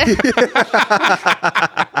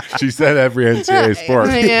 She said every NCAA sport.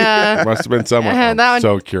 yeah. Must have been someone. That one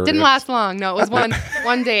So curious. didn't last long. No, it was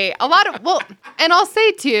one day. And I'll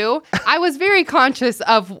say too, I was very conscious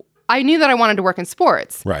of. I knew that I wanted to work in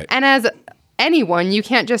sports. Right. And as anyone, you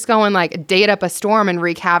can't just go and like date up a storm and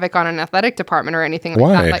wreak havoc on an athletic department or anything like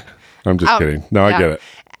Why? that. Like, I'm just kidding. No, yeah. I get it.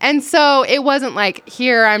 And so it wasn't like,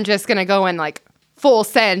 here I'm just gonna go and like full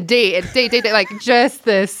send date, like just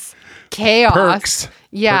this chaos. Perks.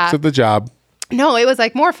 Yeah. Perks of the job. No, it was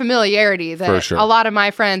like more familiarity that For sure. a lot of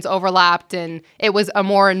my friends overlapped, and it was a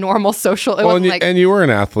more normal social. It Well, wasn't like, and you were an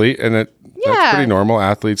athlete, and that's Yeah. pretty normal.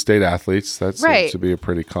 Athletes date athletes. That seems Right. to be a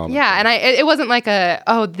pretty common. yeah, and it wasn't like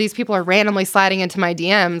these people are randomly sliding into my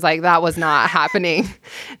DMs. Like, that was not happening.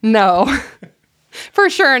 No. For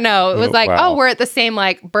sure, no. It was like, wow. we're at the same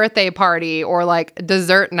like birthday party or like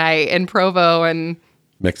dessert night in Provo and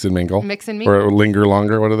Mix and mingle. Mix and mingle. Or linger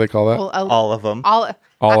longer. What do they call that? All of them. All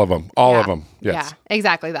of them. All of them. Yes. Yeah,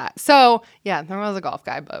 exactly that. So, yeah, there was a golf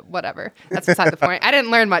guy, but whatever. That's beside the point. I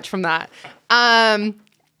didn't learn much from that.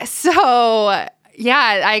 So,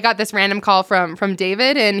 yeah, I got this random call from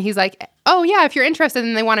David, and he's like, oh, yeah, if you're interested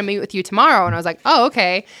and they want to meet with you tomorrow. And I was like, oh,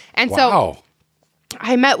 okay. And Wow. so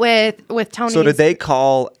I met with Tony. So did they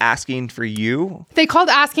call asking for you? They called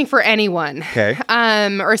asking for anyone. Okay.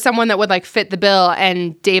 Or someone that would like fit the bill,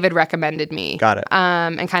 and David recommended me. Got it.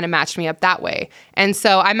 And kind of matched me up that way. And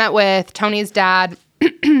so I met with Tony's dad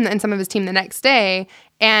and some of his team the next day.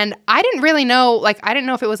 And I didn't really know, like, I didn't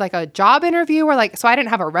know if it was like a job interview or like, so I didn't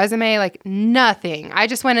have a resume, like nothing. I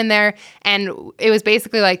just went in there, and it was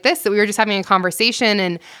basically like this, that we were just having a conversation,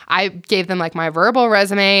 and I gave them like my verbal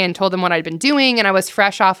resume and told them what I'd been doing. And I was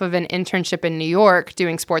fresh off of an internship in New York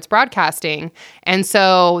doing sports broadcasting. And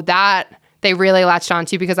so that they really latched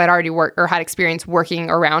onto, because I'd already worked or had experience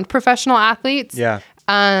working around professional athletes. Yeah.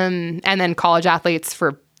 And then college athletes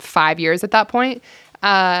for 5 years at that point.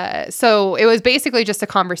 So it was basically just a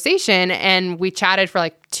conversation, and we chatted for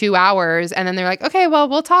like 2 hours, and then they're like, okay, well,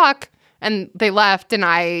 we'll talk. And they left, and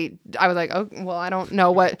I was like, oh, well, I don't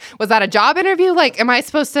know, what was that, a job interview? Like, am I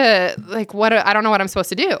supposed to, like, what? I don't know what I'm supposed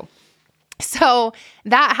to do. So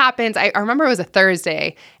that happens. I remember it was a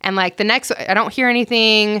Thursday, and like the next, I don't hear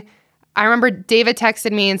anything. I remember David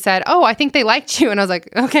texted me and said, oh, I think they liked you. And I was like,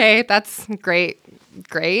 okay, that's great.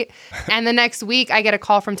 And the next week I get a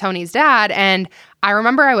call from Tony's dad, and I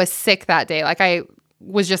remember I was sick that day. Like, I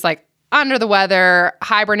was just like under the weather,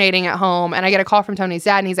 hibernating at home. And I get a call from Tony's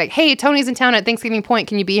dad, and he's like, hey, Tony's in town at Thanksgiving Point.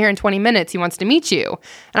 Can you be here in 20 minutes? He wants to meet you.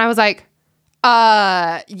 And I was like,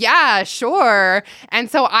 yeah, sure.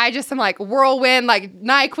 And so I just am like whirlwind, like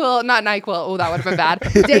NyQuil, not NyQuil. Oh, that would have been bad.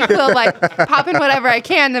 DayQuil, like popping whatever I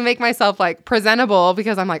can to make myself like presentable,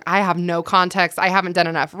 because I'm like, I have no context. I haven't done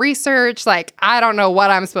enough research. Like, I don't know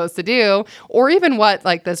what I'm supposed to do, or even what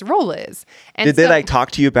like this role is. And did they like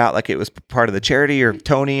talk to you about like it was part of the charity or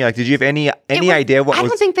Tony? Like, did you have any idea what I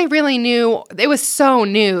was? don't think they really knew. It was so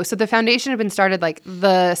new. So the foundation had been started like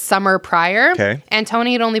the summer prior. Okay. And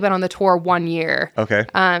Tony had only been on the tour 1 year. Okay.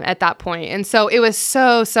 At that point. And so it was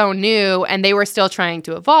so new, and they were still trying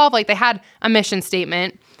to evolve. Like, they had a mission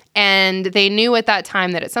statement, and they knew at that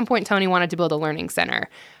time that at some point Tony wanted to build a learning center.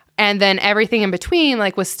 And then everything in between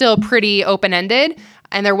like was still pretty open-ended,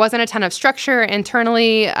 and there wasn't a ton of structure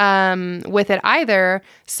internally with it either.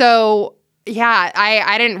 So yeah,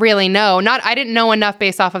 I didn't really know. I didn't know enough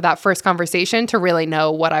based off of that first conversation to really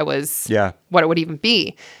know what I was, what it would even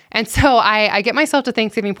be. And so I get myself to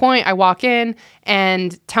Thanksgiving Point. I walk in,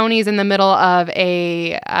 and Tony's in the middle of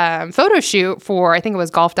a photo shoot for, I think it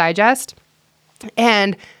was Golf Digest.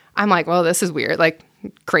 And I'm like, well, this is weird, like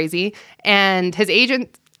crazy. And his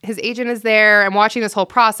agent is there. I'm watching this whole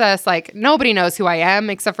process. Like, nobody knows who I am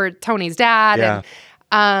except for Tony's dad. Yeah.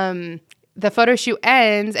 And the photo shoot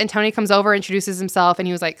ends, and Tony comes over, introduces himself, and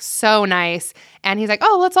he was like so nice. And he's like,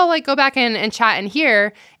 oh, let's all like go back and chat in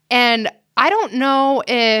here. And I don't know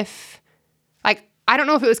if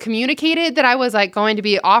it was communicated that I was like going to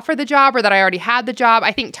be offered the job, or that I already had the job.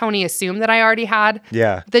 I think Tony assumed that I already had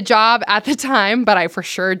the job at the time, but I for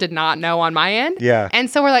sure did not know on my end. Yeah. And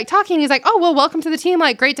so we're like talking. He's like, oh, well, welcome to the team.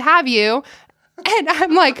 Like, great to have you. And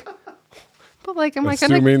I'm like, but like, am I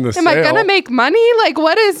gonna make money? Like,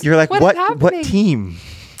 what is? You're like, what what happening? team?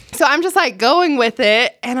 So I'm just like going with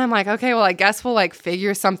it. And I'm like, okay, well, I guess we'll like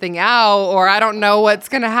figure something out, or I don't know what's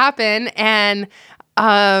going to happen. And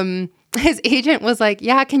his agent was like,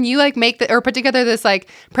 yeah, can you like put together this like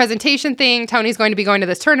presentation thing? Tony's going to be going to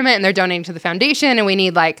this tournament and they're donating to the foundation. And we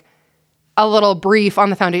need like a little brief on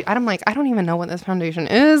the foundation. I'm like, I don't even know what this foundation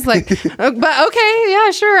is. Like, but okay,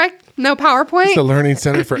 yeah, sure. No PowerPoint. It's a learning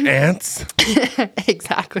center for ants.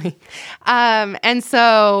 Exactly. And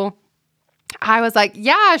so I was like,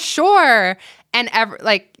 yeah, sure. And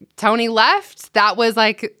Tony left. That was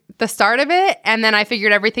like the start of it. And then I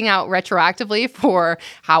figured everything out retroactively for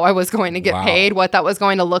how I was going to get paid, what that was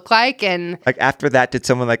going to look like. And like after that, did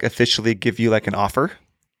someone like officially give you like an offer?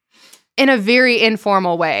 In a very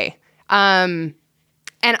informal way. And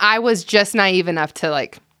I was just naive enough to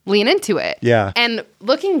like lean into it. Yeah. And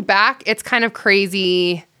looking back, it's kind of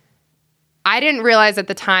crazy. I didn't realize at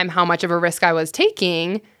the time how much of a risk I was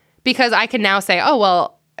taking, because I can now say, oh,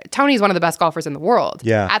 well, Tony's one of the best golfers in the world.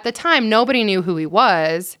 Yeah. At the time, nobody knew who he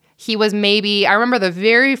was. He was I remember the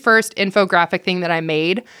very first infographic thing that I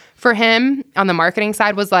made for him on the marketing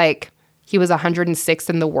side was like, he was 106th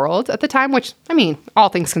in the world at the time, which, I mean, all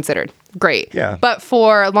things considered, great. Yeah. But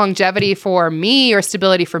for longevity for me or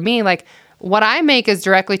stability for me, like what I make is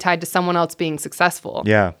directly tied to someone else being successful.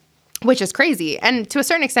 Yeah. Which is crazy. And to a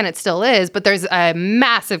certain extent, it still is, but there's a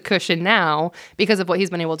massive cushion now because of what he's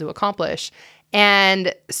been able to accomplish.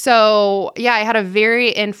 And so, yeah, I had a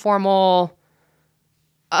very informal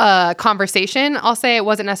conversation. I'll say it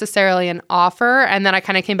wasn't necessarily an offer. And then I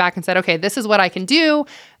kind of came back and said, okay, this is what I can do.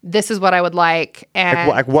 This is what I would like. And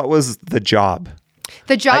like what was the job?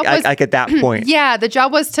 The job was like at that point. Yeah, the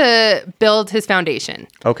job was to build his foundation.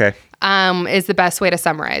 Okay. Is the best way to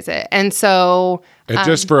summarize it. And so, and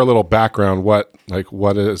just for a little background, what's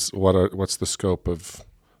the scope of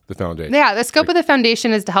the foundation? Yeah, the scope of the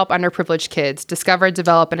foundation is to help underprivileged kids discover,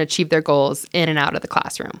 develop, and achieve their goals in and out of the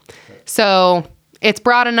classroom. So it's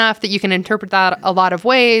broad enough that you can interpret that a lot of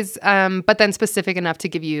ways, but then specific enough to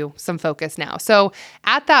give you some focus now. So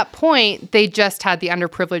at that point, they just had the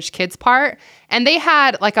underprivileged kids part, and they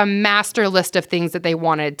had like a master list of things that they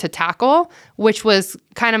wanted to tackle, which was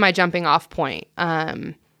kind of my jumping off point.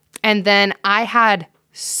 And then I had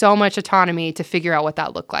so much autonomy to figure out what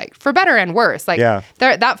that looked like, for better and worse. Like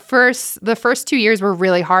the first 2 years were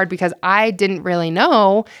really hard because I didn't really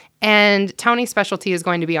know. And Tony's specialty is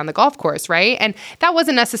going to be on the golf course, right? And that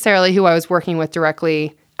wasn't necessarily who I was working with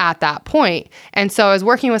directly at that point. And so I was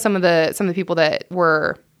working with some of the people that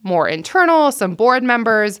were more internal, some board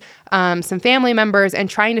members, some family members, and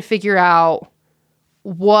trying to figure out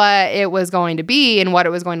what it was going to be and what it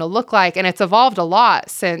was going to look like. And it's evolved a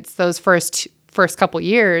lot since those first couple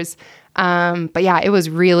years. But yeah, it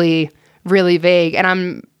was really, really vague. And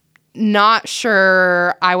I'm not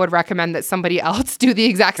sure I would recommend that somebody else do the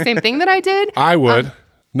exact same thing that I did. I would.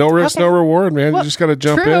 No risk, no reward, man. Well, you just got to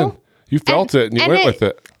jump in. You felt it and you went with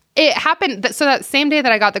it. It happened. So that same day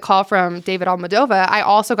that I got the call from David Almodovar, I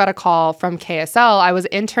also got a call from KSL. I was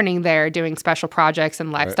interning there doing special projects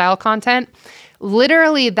and lifestyle content.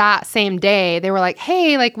 Literally that same day, they were like,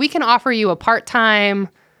 hey, like we can offer you a part-time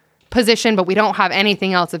position, but we don't have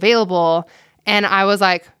anything else available. And I was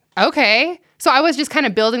like, okay. So I was just kind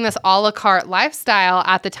of building this a la carte lifestyle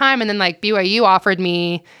at the time. And then like BYU offered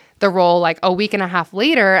me the role like a week and a half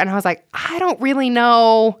later. And I was like, I don't really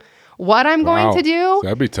know what I'm going to do.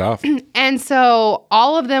 That'd be tough. And so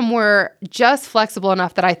all of them were just flexible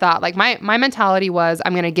enough that I thought like my mentality was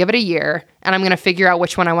I'm going to give it a year and I'm going to figure out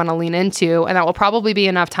which one I want to lean into. And that will probably be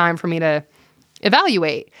enough time for me to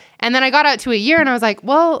evaluate. And then I got out to a year and I was like,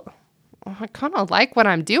 well, I kind of like what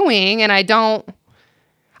I'm doing. And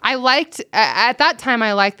I liked at that time,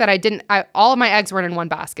 I liked that all of my eggs weren't in one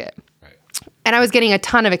basket. Right. And I was getting a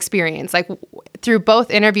ton of experience, like through both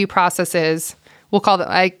interview processes. We'll call them,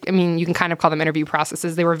 I mean, you can kind of call them interview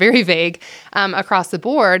processes. They were very vague across the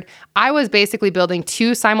board. I was basically building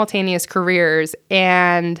two simultaneous careers,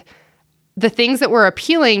 and the things that were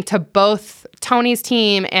appealing to both Tony's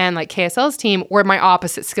team and like KSL's team were my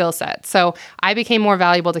opposite skill set. So I became more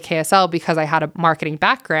valuable to KSL because I had a marketing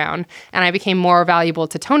background, and I became more valuable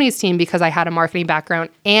to Tony's team because I had a marketing background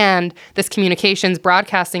and this communications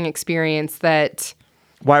broadcasting experience that.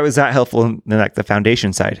 Why was that helpful in like the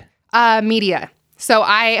foundation side? Media. So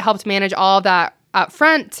I helped manage all of that up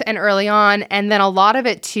front and early on. And then a lot of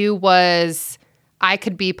it too was I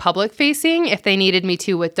could be public facing if they needed me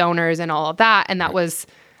to with donors and all of that. And that was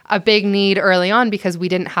a big need early on because we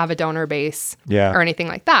didn't have a donor base or anything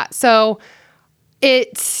like that. So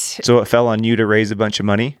it fell on you to raise a bunch of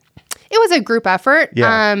money? It was a group effort.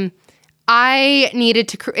 Yeah. I needed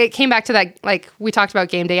to, it came back to that, like we talked about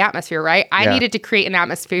game day atmosphere, right? I needed to create an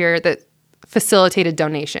atmosphere that facilitated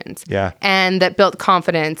donations. Yeah. And that built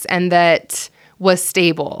confidence and that was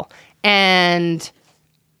stable. And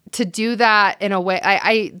to do that in a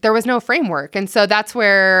way, there was no framework. And so that's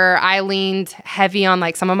where I leaned heavy on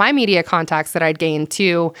like some of my media contacts that I'd gained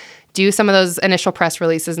to do some of those initial press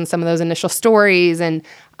releases and some of those initial stories. And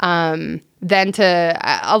then to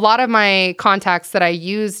a lot of my contacts that I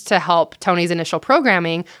used to help Tony's initial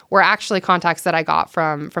programming were actually contacts that I got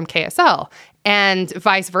from KSL. And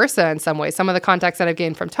vice versa in some ways. Some of the contacts that I've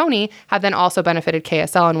gained from Tony have then also benefited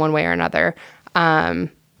KSL in one way or another down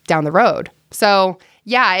the road. So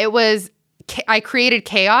yeah, it was, I created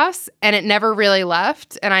chaos and it never really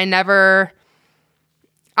left. And I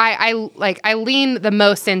lean the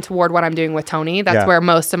most in toward what I'm doing with Tony. That's where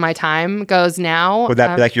most of my time goes now. Would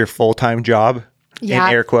that be like your full-time job? Yeah.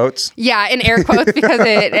 In air quotes? Yeah, in air quotes because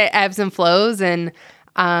it ebbs and flows and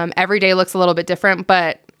every day looks a little bit different.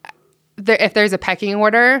 But if there's a pecking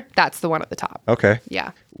order, that's the one at the top. Okay.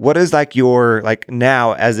 Yeah. What is like your, like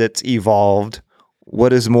now as it's evolved,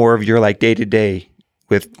 what is more of your like day-to-day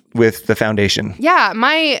with the foundation? Yeah,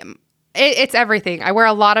 it's everything. I wear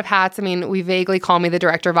a lot of hats. I mean, we vaguely call me the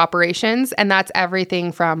director of operations, and that's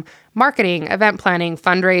everything from marketing, event planning,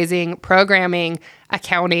 fundraising, programming,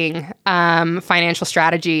 accounting, financial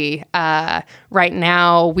strategy. Right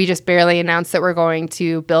now, we just barely announced that we're going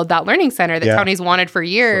to build that learning center that Tony's wanted for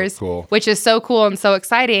years, which is so cool and so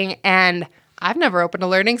exciting. And I've never opened a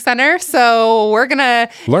learning center, so we're going to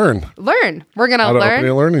learn. We're going to learn. Open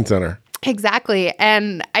a learning center. Exactly.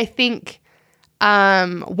 And I think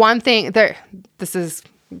one thing there,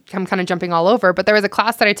 I'm kind of jumping all over, but there was a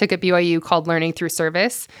class that I took at BYU called Learning Through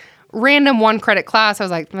Service. Random 1-credit class. I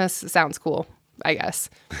was like, this sounds cool, I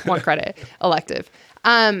guess. 1-credit elective.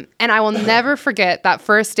 And I will never forget that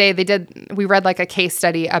first day we read like a case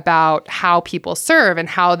study about how people serve and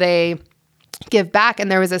how they give back.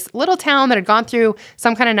 And there was this little town that had gone through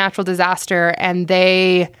some kind of natural disaster, and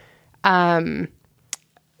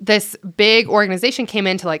this big organization came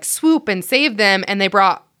in to like swoop and save them, and they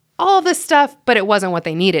brought all of this stuff, but it wasn't what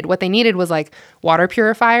they needed. What they needed was like water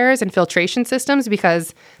purifiers and filtration systems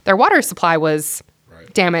because their water supply was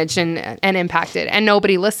damaged and impacted, and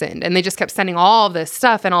nobody listened. And they just kept sending all of this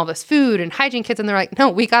stuff and all this food and hygiene kits, and they're like, no,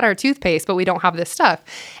 we got our toothpaste, but we don't have this stuff.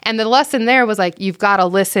 And the lesson there was like, you've got to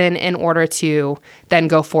listen in order to then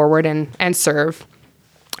go forward and serve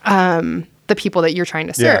the people that you're trying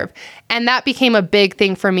to serve. Yeah. And that became a big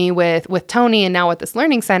thing for me with Tony, and now with this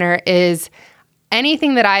learning center is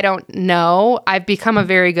anything that I don't know, I've become a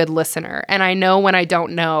very good listener, and I know when I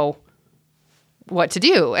don't know what to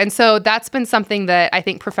do. And so that's been something that I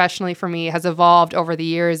think professionally for me has evolved over the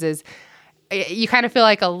years. Is you kind of feel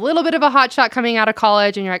like a little bit of a hotshot coming out of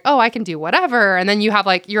college, and you're like, oh, I can do whatever. And then you have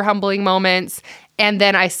like your humbling moments. And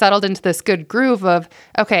then I settled into this good groove of,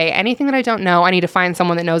 okay, anything that I don't know, I need to find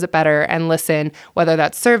someone that knows it better and listen, whether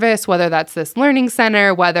that's service, whether that's this learning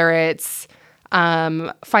center, whether it's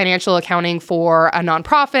financial accounting for a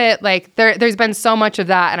nonprofit. Like there's been so much of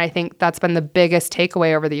that. And I think that's been the biggest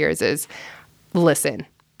takeaway over the years is listen.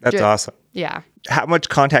 That's awesome. Yeah. How much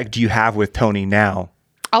contact do you have with Tony now?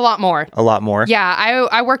 A lot more. A lot more? Yeah.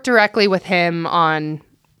 I work directly with him on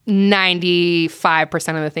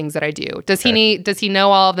 95% of the things that I do. Does he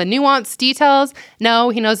know all of the nuanced details? No,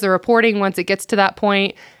 he knows the reporting once it gets to that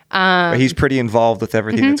point. But he's pretty involved with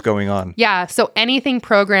everything that's going on. Yeah. So anything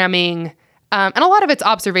programming, and a lot of it's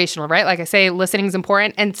observational, right? Like I say, listening is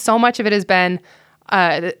important. And so much of it has been,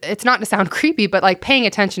 it's not to sound creepy, but like paying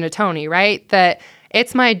attention to Tony, right? That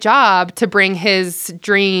it's my job to bring his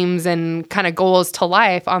dreams and kind of goals to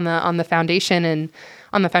life on the foundation and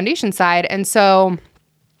on the foundation side. And so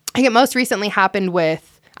I think it most recently happened with,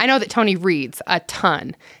 I know that Tony reads a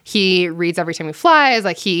ton. He reads every time he flies,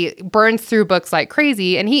 like he burns through books like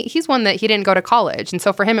crazy. And he's one that he didn't go to college. And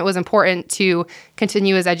so for him, it was important to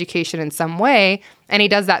continue his education in some way. And he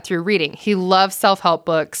does that through reading. He loves self-help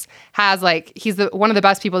books, he's one of the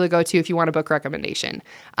best people to go to if you want a book recommendation,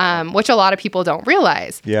 which a lot of people don't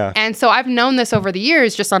realize. Yeah. And so I've known this over the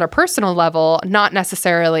years, just on a personal level, not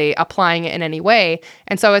necessarily applying it in any way.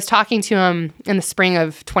 And so I was talking to him in the spring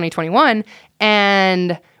of 2021,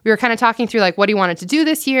 and we were kind of talking through like what he wanted to do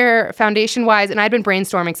this year foundation-wise. And I'd been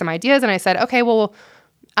brainstorming some ideas, and I said, okay, well,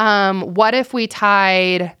 what if we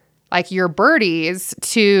tied like your birdies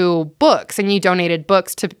to books, and you donated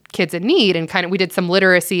books to kids in need, and we did some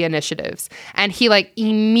literacy initiatives. And he like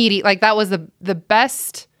immediately, like that was the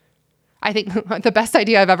best, I think the best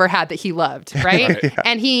idea I've ever had that he loved. Right. Yeah.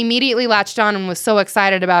 And he immediately latched on and was so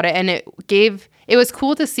excited about it. And it was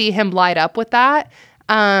cool to see him light up with that.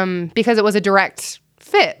 because it was a direct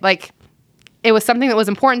fit. Like, it was something that was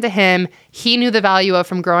important to him. He knew the value of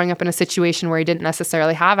from growing up in a situation where he didn't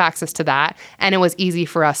necessarily have access to that. And it was easy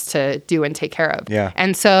for us to do and take care of. Yeah.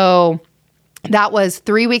 And so that was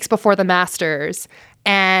 3 weeks before the Masters.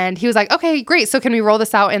 And he was like, okay, great. So can we roll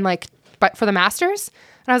this out in like, but for the Masters?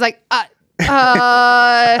 And I was like,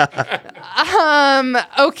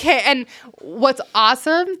 okay. And what's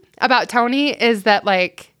awesome about Tony is that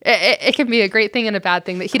like, it can be a great thing and a bad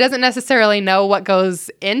thing, that he doesn't necessarily know what goes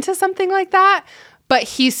into something like that, but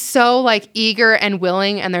he's so like eager and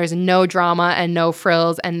willing, and there's no drama and no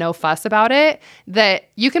frills and no fuss about it, that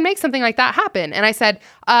you can make something like that happen. And I said,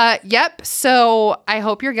 yep. So I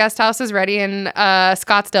hope your guest house is ready in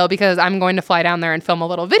Scottsdale, because I'm going to fly down there and film a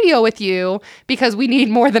little video with you, because we need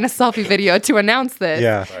more than a selfie video to announce this.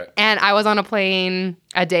 Yeah. Right. And I was on a plane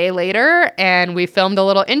a day later, and we filmed a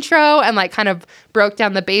little intro and like kind of broke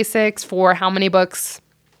down the basics for how many books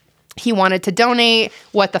he wanted to donate,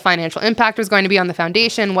 what the financial impact was going to be on the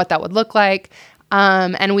foundation, what that would look like.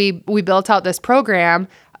 And we built out this program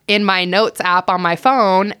in my notes app on my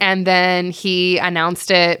phone, and then he announced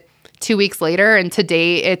it 2 weeks later. And to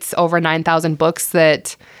date, it's over 9,000 books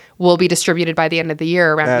that will be distributed by the end of the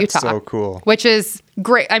year around That's Utah. so cool. Which is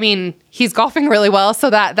great. I mean, he's golfing really well, so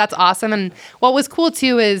that's awesome. And what was cool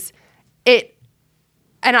too is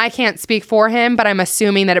and I can't speak for him, but I'm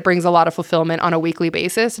assuming that it brings a lot of fulfillment on a weekly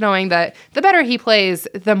basis, knowing that the better he plays,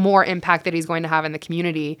 the more impact that he's going to have in the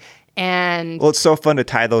community. And Well, it's so fun to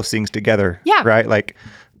tie those things together. Yeah. Right? Like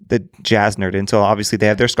the jazz nerd. And so obviously they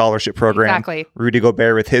have their scholarship program. Exactly. Rudy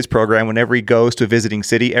Gobert with his program, whenever he goes to a visiting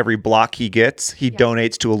city, every block he gets, he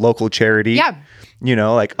donates to a local charity. Yeah. You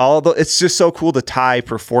know, like it's just so cool to tie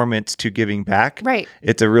performance to giving back. Right.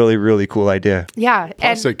 It's a really, really cool idea. yeah.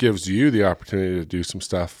 Plus, And it gives you the opportunity to do some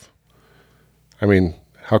stuff. I mean,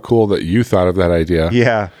 how cool that you thought of that idea.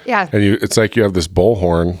 Yeah. yeah. And it's like you have this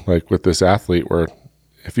bullhorn, like with this athlete, where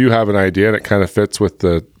if you have an idea and it kind of fits with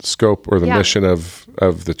the scope or the mission of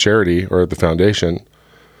the charity or the foundation,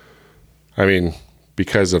 I mean,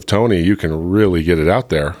 because of Tony, you can really get it out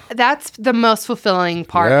there. That's the most fulfilling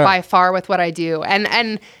part by far with what I do.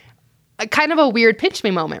 And kind of a weird pinch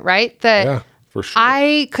me moment, right? That Yeah, for sure.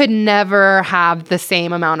 I could never have the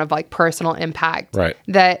same amount of like personal impact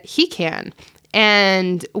that he can.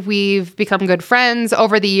 And we've become good friends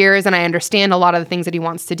over the years, and I understand a lot of the things that he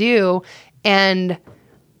wants to do. And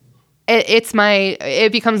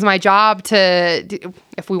it becomes my job to,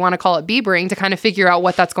 if we want to call it beavering, to kind of figure out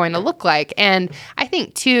what that's going to look like. And I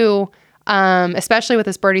think too, especially with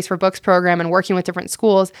this Birdies for Books program and working with different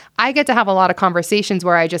schools, I get to have a lot of conversations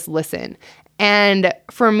where I just listen. And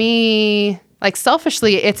for me, like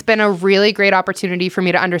selfishly, it's been a really great opportunity for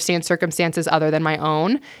me to understand circumstances other than my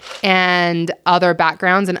own, and other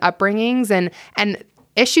backgrounds and upbringings, and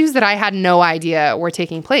issues that I had no idea were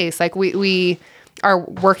taking place. Like we are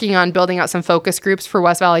working on building out some focus groups for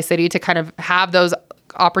West Valley City to kind of have those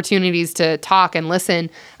opportunities to talk and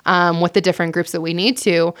listen with the different groups that we need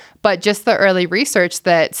to. But just the early research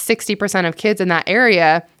that 60% of kids in that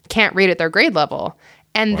area can't read at their grade level.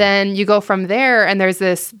 And then you go from there, and there's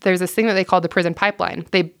this thing that they call the prison pipeline.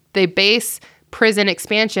 They base prison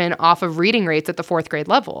expansion off of reading rates at the 4th grade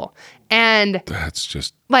level. And That's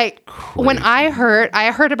just like crazy. When I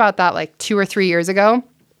heard about that like 2 or 3 years ago,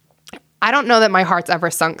 I don't know that my heart's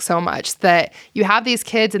ever sunk so much, that you have these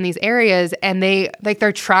kids in these areas, and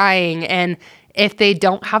they're trying, and if they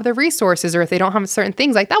don't have the resources, or if they don't have certain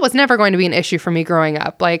things, like that was never going to be an issue for me growing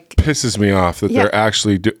up. Like, pisses me off that they're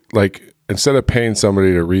actually instead of paying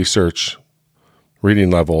somebody to research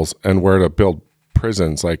reading levels and where to build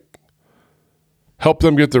prisons, like help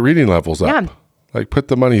them get the reading levels up. Yeah. Like put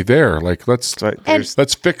the money there. Like let's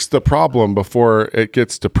fix the problem before it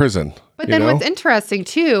gets to prison. But then what's interesting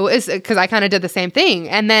too is, because I kind of did the same thing,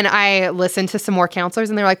 and then I listened to some more counselors,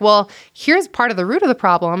 and they're like, well, here's part of the root of the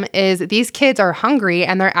problem is these kids are hungry,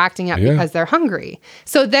 and they're acting up because they're hungry.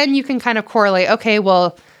 So then you can kind of correlate, okay,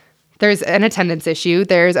 well, there's an attendance issue,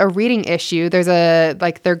 there's a reading issue, there's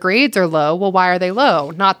their grades are low. Well, why are they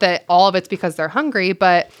low? Not that all of it's because they're hungry,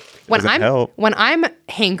 but when I'm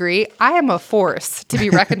hangry, I am a force to be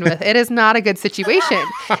reckoned with. It is not a good situation.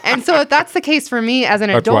 And so if that's the case for me as an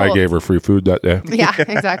adult. That's why I gave her free food that day. Yeah,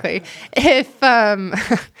 exactly. If, I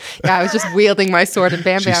was just wielding my sword and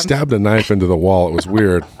bam, She bam. stabbed a knife into the wall. It was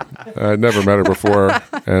weird. I'd never met her before.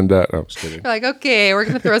 And, no, I'm just kidding. You're like, okay, we're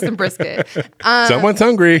going to throw some brisket. Someone's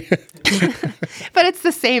hungry. But it's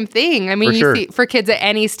the same thing. I mean, you see for kids at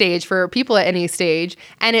any stage, for people at any stage,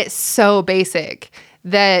 and it's so basic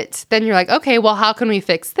that then you're like, okay, well, how can we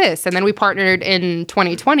fix this? And then we partnered in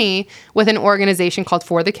 2020 with an organization called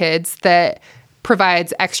For the Kids that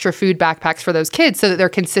provides extra food backpacks for those kids so that they're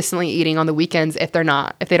consistently eating on the weekends if they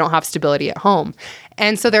don't have stability at home.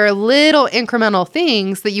 And so there are little incremental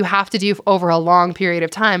things that you have to do over a long period of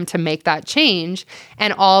time to make that change.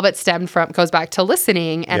 And all of it goes back to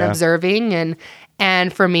listening and observing.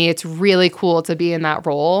 And for me, it's really cool to be in that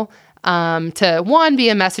role. To one, be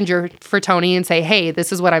a messenger for Tony and say, hey,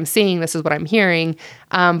 this is what I'm seeing, this is what I'm hearing.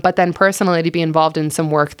 But then personally to be involved in some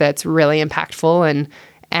work that's really impactful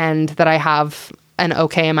and that I have an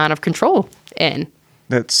okay amount of control in.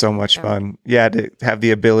 That's so much fun. Yeah, to have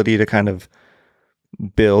the ability to kind of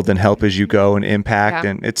build and help as you go and impact.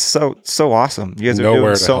 And it's so awesome. You guys are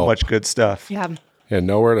doing so much good stuff. Yeah. Yeah,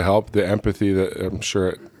 nowhere to help. The empathy that I'm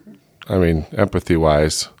sure,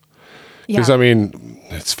 empathy-wise. Because,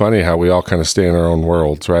 it's funny how we all kind of stay in our own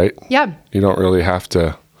worlds, right? Yeah. You don't really have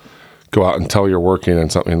to go out until you're working in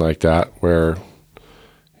something like that where,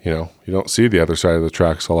 you don't see the other side of the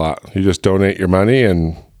tracks a lot. You just donate your money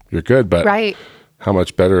and you're good. But how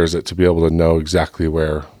much better is it to be able to know exactly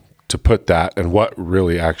where to put that and what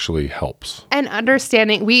really actually helps? And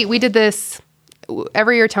understanding, we did this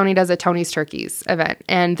every year. Tony does a Tony's Turkeys event.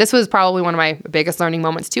 And this was probably one of my biggest learning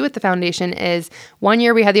moments too at the foundation is one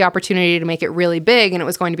year we had the opportunity to make it really big, and it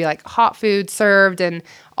was going to be like hot food served and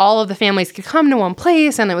all of the families could come to one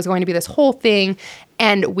place, and it was going to be this whole thing.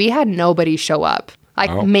 And we had nobody show up.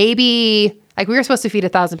 Maybe we were supposed to feed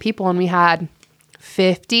 1,000 people and we had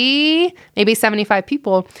 50, maybe 75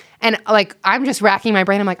 people. And I'm just racking my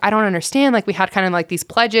brain. I'm like, I don't understand. We had kind of these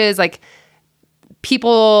pledges,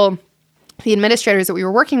 people, the administrators that we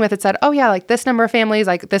were working with had said, oh yeah, this number of families,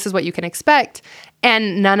 this is what you can expect.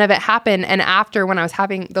 And none of it happened. And after, when I was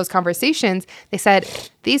having those conversations, they said,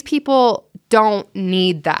 these people don't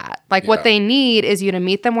need that. What they need is you to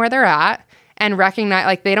meet them where they're at and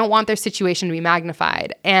recognize, they don't want their situation to be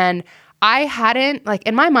magnified. And I hadn't,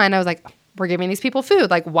 in my mind, I was like, we're giving these people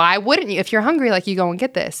food. Why wouldn't you? If you're hungry, you go and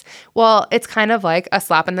get this. Well, it's kind of like a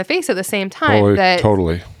slap in the face at the same time.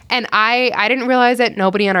 Totally. And I didn't realize that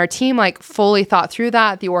nobody on our team, fully thought through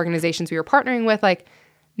that. The organizations we were partnering with,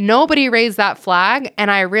 nobody raised that flag.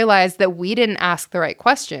 And I realized that we didn't ask the right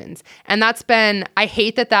questions. And I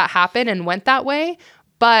hate that happened and went that way.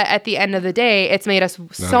 But at the end of the day, it's made us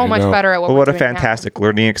so much better at what we're doing. What a fantastic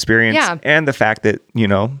learning experience. Yeah. And the fact that,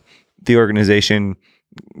 the organization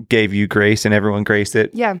gave you grace and everyone grace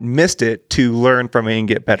that missed it to learn from it and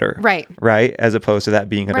get better. Right. Right. As opposed to that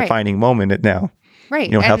being a defining moment now.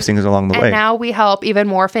 Right. Helps things along the way. And now we help even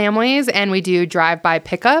more families, and we do drive-by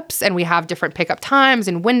pickups, and we have different pickup times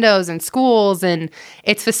and windows and schools, and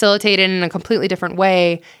it's facilitated in a completely different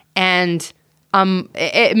way. And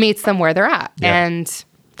it meets them where they're at. Yeah. And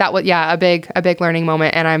that was, a big learning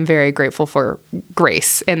moment. And I'm very grateful for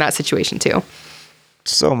grace in that situation too.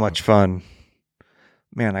 So much fun.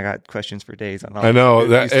 Man, I got questions for days on all. I know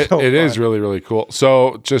that it is really, really cool.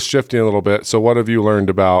 So just shifting a little bit. So what have you learned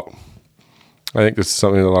about, I think this is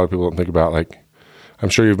something that a lot of people don't think about. I'm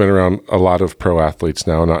sure you've been around a lot of pro athletes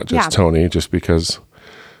now, not just Tony, just because.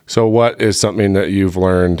 So what is something that you've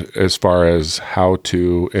learned as far as how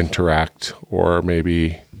to interact or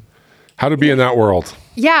maybe how to be in that world?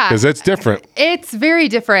 Yeah. Because it's different. It's very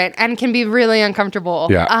different and can be really uncomfortable.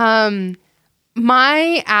 Yeah.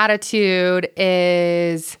 My attitude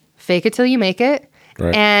is fake it till you make it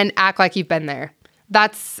and act like you've been there.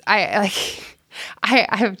 I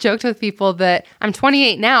have joked with people that I'm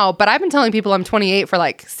 28 now, but I've been telling people I'm 28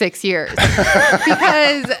 for 6 years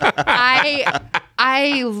because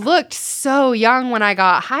I looked so young when I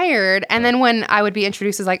got hired. And then when I would be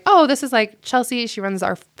introduced as oh, this is Chelsea, she runs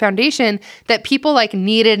our foundation, that people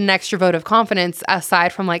needed an extra vote of confidence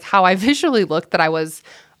aside from how I visually looked, that I was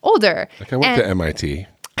older. I went to MIT.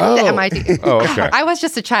 To MIT. Oh, okay. I was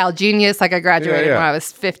just a child genius. I graduated when I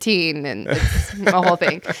was 15 and it's a whole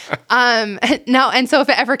thing. No, and so if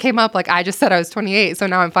it ever came up, I just said I was 28. So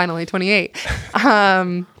now I'm finally 28.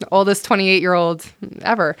 Oldest 28-year-old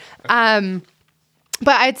ever. But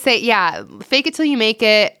I'd say, fake it till you make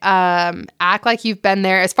it. Act like you've been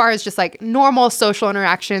there as far as just normal social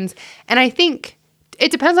interactions. And I think it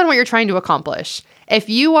depends on what you're trying to accomplish. If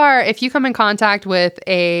you come in contact with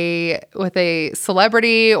a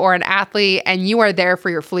celebrity or an athlete and you are there for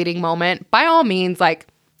your fleeting moment, by all means,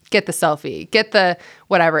 get the selfie, get the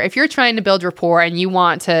whatever. If you're trying to build rapport and you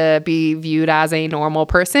want to be viewed as a normal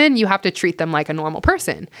person, you have to treat them like a normal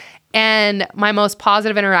person. And my most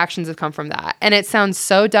positive interactions have come from that. And it sounds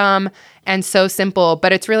so dumb and so simple,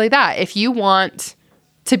 but it's really that. If you want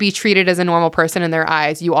to be treated as a normal person in their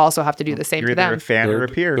eyes, you also have to do the same to them. You're either a fan or a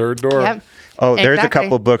peer. Third door. Yep. Oh, there's a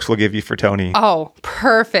couple of books we'll give you for Tony. Oh,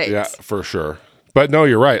 perfect. Yeah, for sure. But no,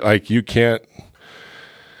 you're right. You can't,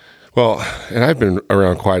 Well, and I've been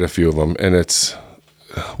around quite a few of them, and it's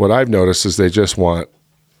what I've noticed is they just want.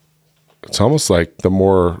 It's almost like the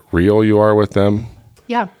more real you are with them,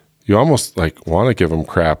 Yeah. you almost like want to give them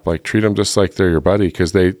crap, like treat them just like they're your buddy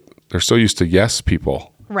because they're so used to yes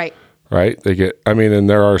people, Right. right? They get. I mean, and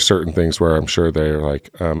there are certain things where I'm sure they're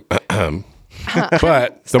like, but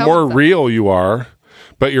the more real you are,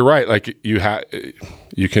 but you're right. Like you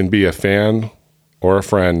can be a fan or a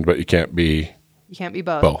friend, but you can't be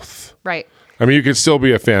both. both. Right. I mean, you could still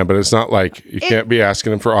be a fan, but it's not like you can't be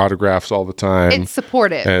asking them for autographs all the time. It's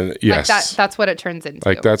supportive. And yes, like that's what it turns into.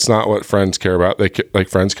 Like that's not what friends care about.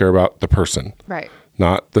 Friends care about the person, right?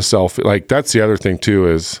 Not the selfie. Like that's the other thing too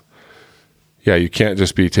is, yeah, you can't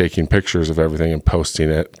just be taking pictures of everything and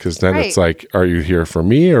posting it because then it's like, are you here for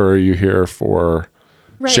me or are you here for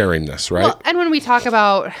sharing this, right? Well, and when we talk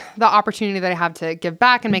about the opportunity that I have to give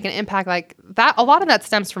back and make an impact, like that, a lot of that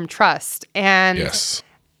stems from trust and. Yes.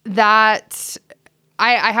 That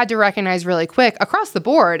I had to recognize really quick across the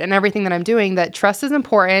board and everything that I'm doing that trust is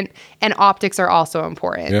important and optics are also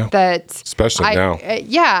important. Yeah. That especially now.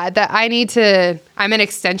 That I'm an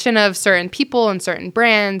extension of certain people and certain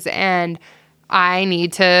brands and I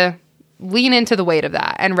need to lean into the weight of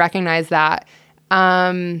that and recognize that.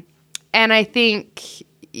 And I think,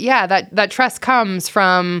 that trust comes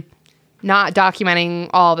from not documenting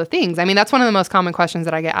all the things. I mean, that's one of the most common questions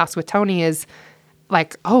that I get asked with Tony is,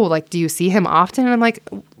 like, do you see him often? And I'm like,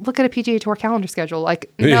 look at a PGA Tour calendar schedule. Like,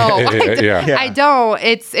 no, I don't.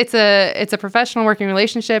 It's a professional working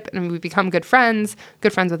relationship, and we've become good friends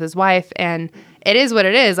with his wife, and it is what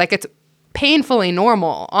it is. Like, it's painfully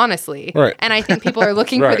normal, honestly. Right. And I think people are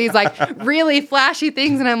looking for these like really flashy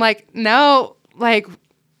things, and I'm like, no, like,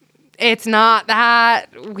 it's not that.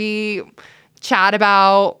 We chat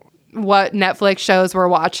about what Netflix shows we're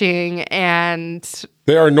watching, and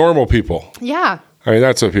they are normal people. Yeah. I mean,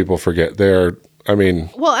 that's what people forget. Well,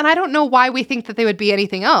 and I don't know why we think that they would be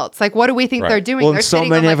anything else. Like, what do we think they're doing? Well, they're so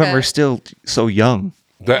many of them are still so young.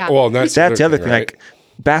 That's the other thing. Right? Like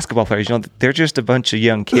basketball players, they're just a bunch of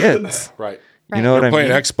young kids. Right. You know what I mean?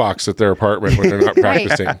 Playing Xbox at their apartment when they're not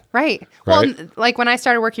practicing. Right. Well, like when I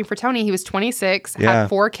started working for Tony, he was 26, had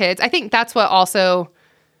 4 kids. I think that's what also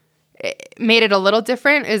made it a little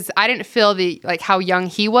different is I didn't feel how young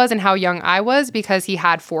he was and how young I was because he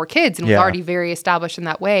had 4 kids and was already very established in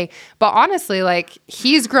that way. But honestly, like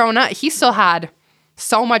he's grown up. He still had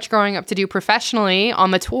so much growing up to do professionally on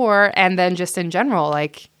the tour and then just in general.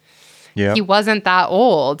 Like he wasn't that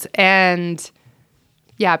old. And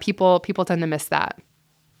people tend to miss that.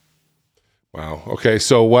 Wow. Okay.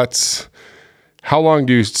 So how long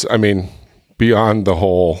do you, beyond the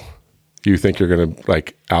whole, you think you're going to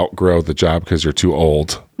like outgrow the job because you're too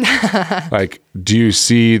old? Like, do you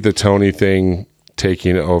see the Tony thing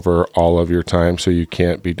taking over all of your time so you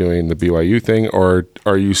can't be doing the BYU thing, or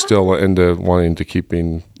are you still into wanting to keep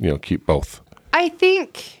both? I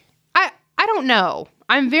think, I don't know.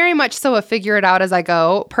 I'm very much so a figure it out as I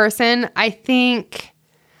go person. I think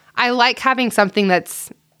I like having something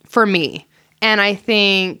that's for me. And I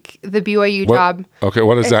think the BYU job. Okay,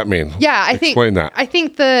 what does that mean? Yeah, Explain that. I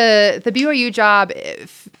think the BYU job,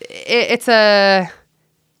 it's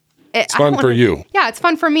fun for you. Yeah, it's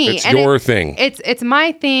fun for me. It's your thing. It's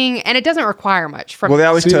my thing, and it doesn't require much from me. Well, they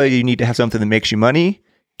always tell you need to have something that makes you money,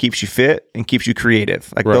 keeps you fit, and keeps you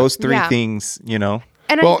creative. Like those 3 things,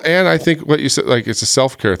 And I think what you said, like it's a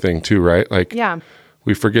self-care thing too, right? Like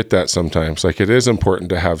we forget that sometimes. Like it is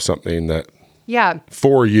important to have something that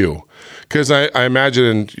for you. Because I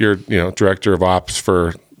imagine you're, director of ops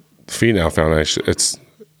for Finau Foundation. It's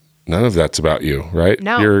none of that's about you, right?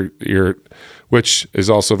 No. You're which is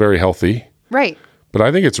also very healthy. Right. But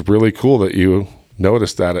I think it's really cool that you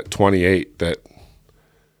noticed that at 28 that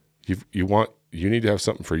you need to have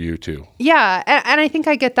something for you too. Yeah, and I think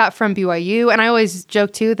I get that from BYU, and I always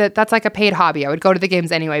joke too that that's like a paid hobby. I would go to the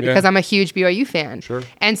games anyway because I'm a huge BYU fan. Sure.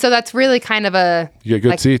 And so that's really kind of you get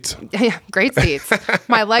good seats. Yeah, great seats.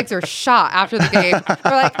 My legs are shot after the game.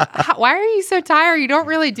 They're like, why are you so tired? You don't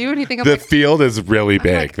really do anything. The field is really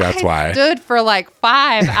big. That's why. I stood for like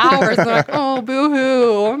 5 hours. They're like, oh,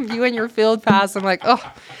 boo-hoo. You and your field pass. I'm like,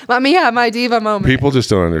 oh, let me have my diva moment. People just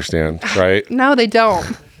don't understand, right? No, they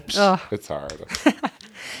don't. It's hard.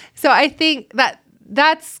 So I think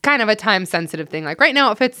that's kind of a time sensitive thing. Like right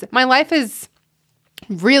now, my life is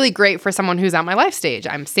really great for someone who's at my life stage.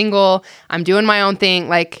 I'm single. I'm doing my own thing.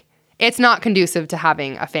 Like it's not conducive to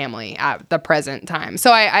having a family at the present time.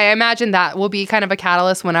 So I imagine that will be kind of a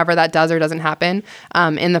catalyst whenever that does or doesn't happen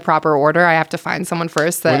in the proper order. I have to find someone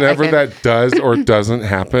first. Whenever that does or doesn't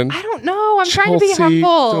happen. I don't know. I'm trying to be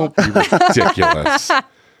helpful. Don't be ridiculous.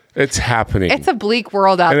 It's happening. It's a bleak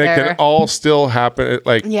world out and there. it can all still happen.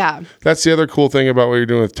 That's the other cool thing about what you're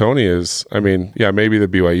doing with Tony is, I mean, yeah, maybe the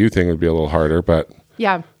BYU thing would be a little harder, but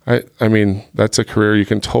yeah. I mean, that's a career you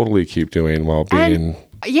can totally keep doing while being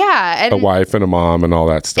and a wife and a mom and all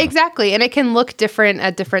that stuff. Exactly. And it can look different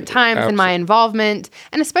at different times in my involvement,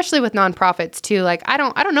 and especially with nonprofits too. Like I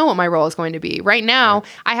don't know what my role is going to be. Right now,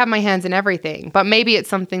 I have my hands in everything, but maybe it's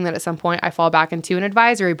something that at some point I fall back into an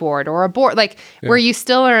advisory board or a board, where you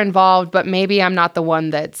still are involved, but maybe I'm not the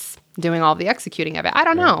one that's doing all the executing of it. I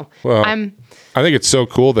don't know. Well, I think it's so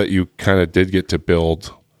cool that you kind of did get to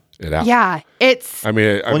build it out. Yeah, I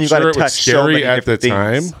mean, I'm sure it was scary at the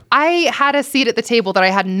time. I had a seat at the table that I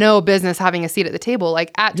had no business having a seat at the table.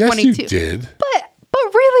 Like at 22, you did. But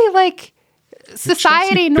really, like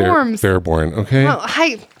society norms. Fairbourn, okay. Well,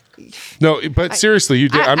 no, but seriously, you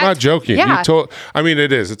did. I'm not joking. Yeah. I mean,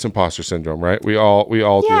 it is. It's imposter syndrome, right? We all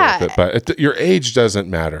deal with it. But your age doesn't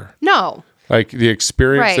matter. No. Like the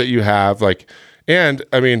experience that you have, and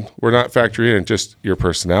I mean, we're not factoring in just your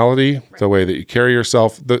personality, the way that you carry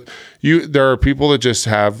yourself. There are people that just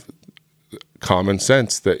have common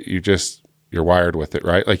sense that you're wired with it,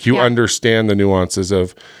 right? Like you understand the nuances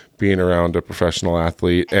of being around a professional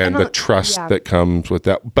athlete and the trust that comes with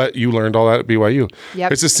that. But you learned all that at BYU.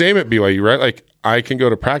 Yep. It's the same at BYU, right? Like I can go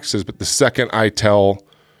to practices, but the second I tell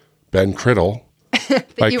Ben Criddle,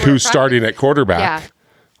 like who's starting at quarterback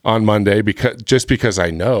on Monday, because I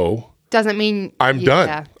know, doesn't mean I'm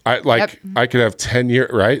done. I could have 10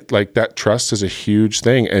 years, right? Like that trust is a huge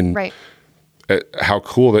thing. And how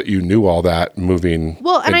cool that you knew all that moving into that job.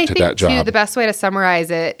 Well, and I think too, the best way to summarize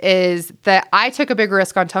it is that I took a big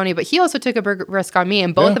risk on Tony, but he also took a big risk on me.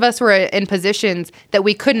 And both of us were in positions that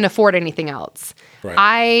we couldn't afford anything else.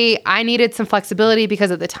 Right. I needed some flexibility because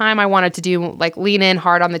at the time I wanted to lean in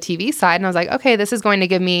hard on the TV side. And I was like, okay, this is going to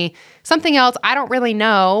give me something else. I don't really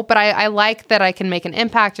know, but I like that I can make an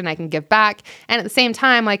impact and I can give back. And at the same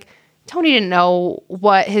time, Tony didn't know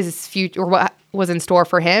what his future or what was in store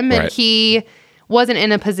for him. And he wasn't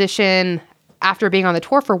in a position after being on the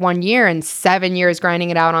tour for 1 year and 7 years grinding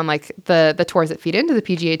it out on the tours that feed into the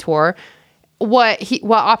PGA Tour, what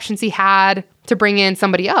options he had to bring in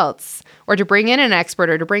somebody else or to bring in an expert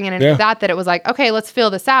or to bring in that it was like, okay, let's fill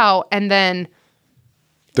this out. And then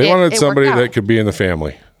they wanted somebody that could be in the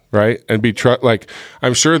family, right? And be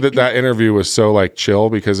I'm sure that interview was so chill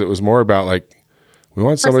because it was more about we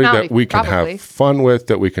want somebody that we can have fun with,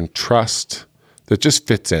 that we can trust, that just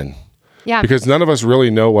fits in. Yeah. Because none of us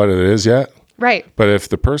really know what it is yet. Right. But if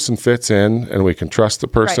the person fits in and we can trust the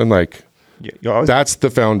person, that's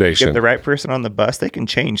the foundation. Get the right person on the bus. They can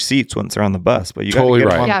change seats once they're on the bus, but you got to get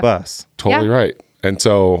them on the bus. Totally right. And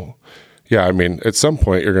so, I mean, at some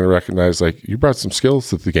point you're going to recognize you brought some skills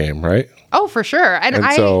to the game, right? Oh, for sure.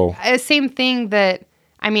 And same thing that,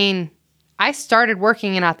 I mean, I started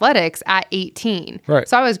working in athletics at 18. Right.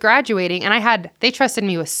 So I was graduating and they trusted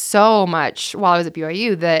me with so much while I was at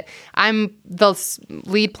BYU that I'm the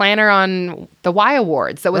lead planner on the Y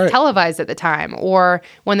Awards that was televised at the time. Or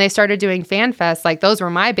when they started doing Fan Fest, those were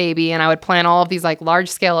my baby. And I would plan all of these large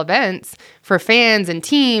scale events for fans and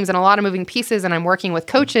teams and a lot of moving pieces. And I'm working with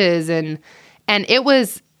coaches and it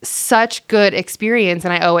was such good experience.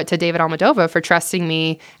 And I owe it to David Almodovar for trusting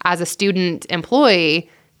me as a student employee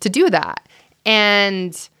to do that.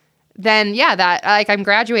 And then, I'm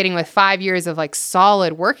graduating with 5 years of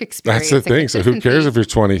solid work experience. That's the thing. So who cares if you're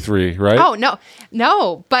 23, right? Oh,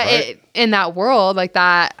 no. But in that world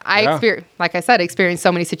that, experienced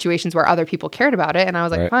so many situations where other people cared about it. And I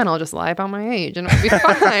was like, fine, I'll just lie about my age and it'll be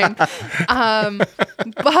fine.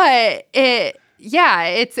 But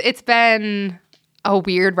it's been a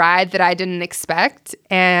weird ride that I didn't expect.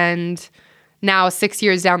 And now 6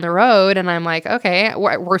 years down the road, and I'm like, okay,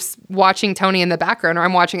 we're watching Tony in the background, or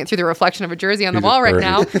I'm watching it through the reflection of a jersey on the wall right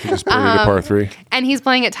now. Just birdie par 3. And he's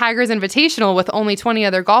playing at Tigers Invitational with only 20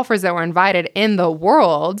 other golfers that were invited in the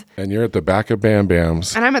world. And you're at the back of Bam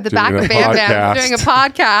Bams. And I'm at the back of Bam Bams doing a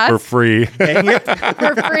podcast. For free.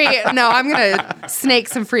 For free. No, I'm going to snake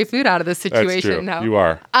some free food out of this situation. That's true. No. You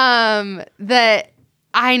are. That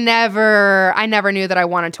I never knew that I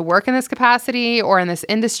wanted to work in this capacity or in this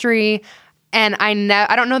industry. And I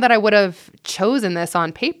don't know that I would have chosen this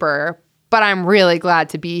on paper, but I'm really glad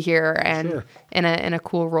to be here and in a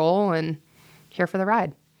cool role and here for the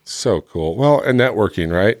ride. So cool. Well, and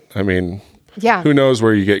networking, right? I mean, yeah. Who knows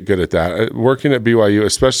where you get good at that? Working at BYU,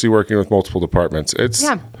 especially working with multiple departments,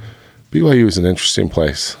 BYU is an interesting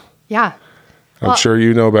place. Yeah. I'm sure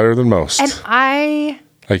you know better than most. And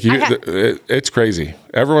it's crazy.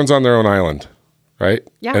 Everyone's on their own island, right?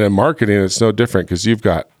 Yeah. And in marketing, it's no different because you've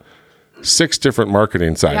got 6 different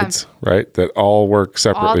marketing sides, right? That all work All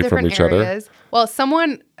separately from different each other. areas. Well,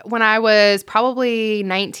 someone, when I was probably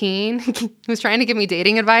 19, was trying to give me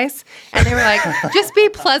dating advice. And they were like, just be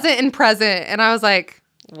pleasant and present. And I was like,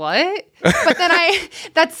 what? But then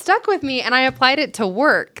that stuck with me, and I applied it to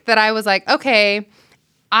work. That I was like, okay,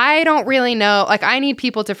 I don't really know. Like, I need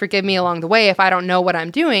people to forgive me along the way if I don't know what I'm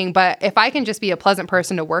doing. But if I can just be a pleasant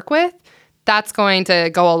person to work with, that's going to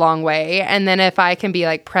go a long way. And then if I can be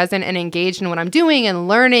like present and engaged in what I'm doing and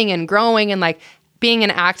learning and growing and like being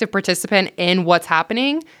an active participant in what's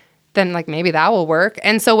happening, then like maybe that will work.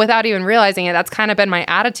 And so without even realizing it, that's kind of been my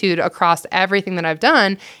attitude across everything that I've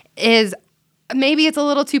done. Is maybe it's a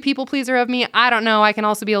little too people pleaser of me. I don't know. I can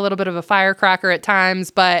also be a little bit of a firecracker at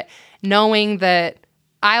times, but knowing that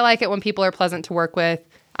I like it when people are pleasant to work with,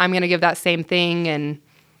 I'm going to give that same thing and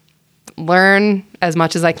learn as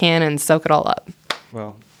much as I can and soak it all up.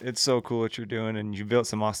 Well, it's so cool what you're doing, and you built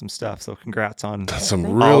some awesome stuff. So congrats on Some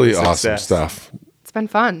really all the awesome success. stuff. It's been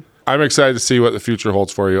fun. I'm excited to see what the future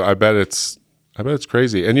holds for you. I bet it's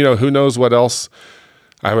crazy. And who knows what else?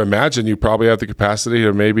 I would imagine you probably have the capacity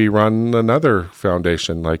to maybe run another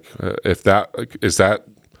foundation. Like is that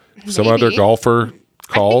some Maybe. other golfer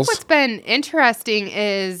calls? I think what's been interesting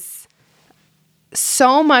is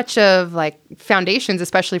so much of like foundations,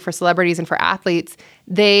 especially for celebrities and for athletes,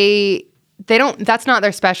 they don't, that's not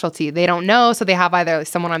their specialty. They don't know. So they have either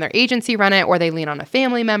someone on their agency run it, or they lean on a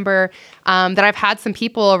family member. That I've had some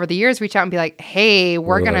people over the years reach out and be like, hey,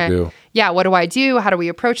 we're What do I do? what do I do? How do we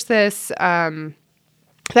approach this?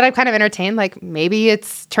 That I've kind of entertained, like maybe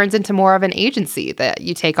it's turns into more of an agency that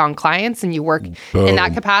you take on clients and you work in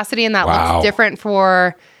that capacity, and that Wow. looks different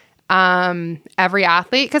for every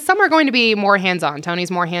athlete, because some are going to be more hands-on. Tony's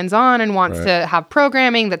more hands-on and wants to have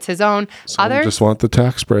programming that's his own. Some Others, just want the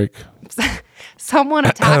tax break. some want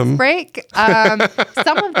a tax break.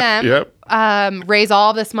 Some of them Yep. raise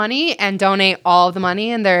all of this money and donate all of the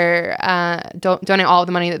money, and their donate all of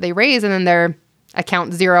the money that they raise, and then their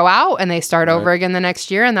account zero out, and they start over again the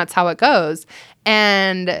next year, and that's how it goes.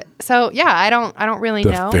 And so, yeah, I don't really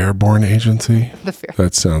The know. Fairbourn agency.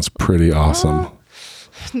 That sounds pretty awesome.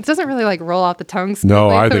 It doesn't really like roll off the tongue. No,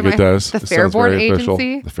 smoothly, I but think it does. The It sounds Fairbourn very official.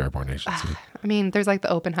 agency. The Fairbourn agency. I mean, there's like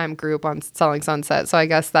the Oppenheim group on Selling Sunset, so I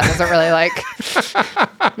guess that doesn't really like.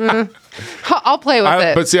 I'll play with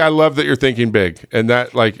it. But see, I love that you're thinking big, and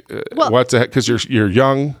that like, what's ahead? Because you're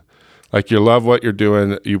young, like you love what you're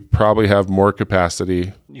doing. You probably have more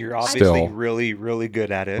capacity. You're obviously Still. really, really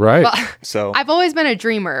good at it. Right. So I've always been a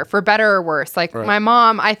dreamer, for better or worse. Like my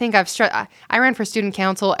mom, I think I ran for student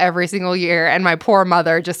council every single year, and my poor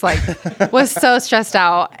mother just like was so stressed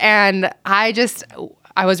out. And I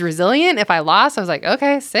was resilient. If I lost, I was like,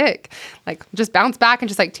 okay, sick. Like just bounce back and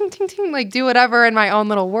just like ting, ting, ting, like do whatever in my own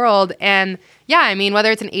little world. And yeah, I mean,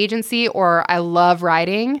 whether it's an agency or I love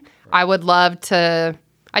writing, I would love to.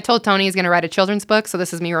 I told Tony he's going to write a children's book. So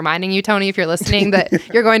this is me reminding you, Tony, if you're listening, that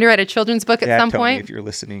you're going to write a children's book at some Tony, point. if you're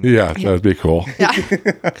listening. Yeah, that'd be cool. Yeah.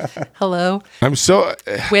 Hello. I'm so.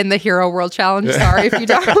 Win the Hero World Challenge. Sorry if you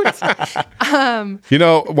don't.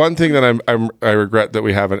 One thing that I regret that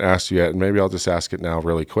we haven't asked you yet, and maybe I'll just ask it now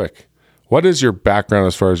really quick. What is your background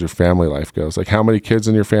as far as your family life goes? Like, how many kids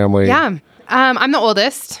in your family? Yeah. I'm the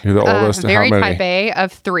oldest. You're the oldest. Very How many? type A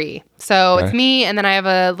of 3. So it's me, and then I have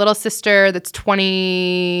a little sister that's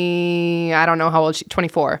 20. I don't know how old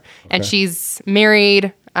 24. And she's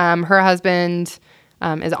married. Her husband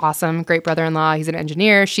is awesome. Great brother-in-law. He's an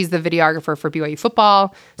engineer. She's the videographer for BYU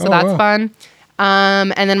football. So that's fun.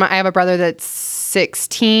 And then I have a brother that's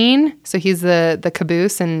 16, so he's the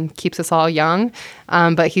caboose and keeps us all young.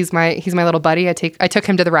 But he's my little buddy. I took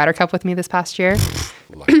him to the Ryder Cup with me this past year.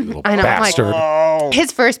 Little I know, I'm like, bastard.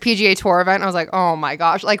 his first PGA Tour event, I was like, oh my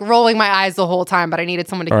gosh, like rolling my eyes the whole time, but I needed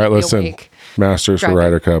someone to All keep right, me listen. awake. Masters for Driving.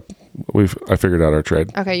 Ryder Cup. I figured out our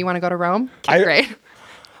trade. Okay, you want to go to Rome? Okay, great.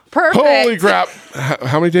 Perfect. Holy crap!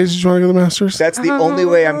 How many days did you want to go to the Masters? That's the only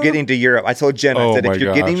way I'm getting to Europe. I told Jen, Oh I said, my if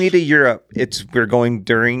you're getting gosh. me to Europe, we're going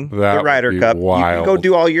during That the Ryder would be Cup. You can go wild.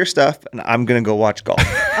 do all your stuff, and I'm going to go watch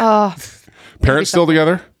golf. Parents still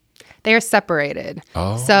together? They are separated.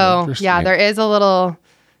 Oh, so interesting. yeah, there is a little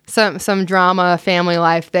some drama, family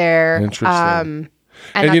life there. Interesting. And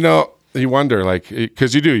And you wonder, like,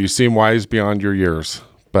 because you seem wise beyond your years.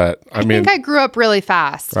 But I mean, think I grew up really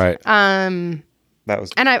fast. right. That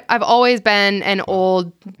was And I've always been an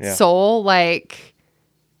old soul, like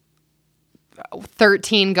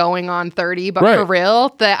 13 going on 30, but for Right. real,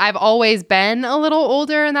 that I've always been a little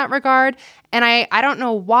older in that regard. And I don't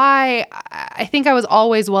know why. I think I was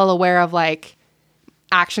always well aware of like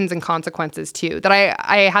actions and consequences too. That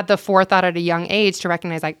I had the forethought at a young age to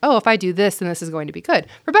recognize like, oh, if I do this, then this is going to be good,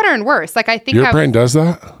 for better and worse. Like I think Your brain does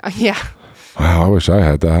that? Yeah. Wow, I wish I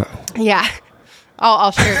had that. Yeah.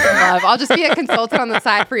 I'll share some love. I'll just be a consultant on the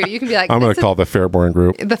side for you. You can be like, I'm going to call the Fairbourn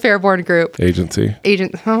Group. The Fairbourn Group. Agency.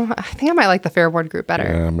 Oh, I think I might like the Fairbourn Group better.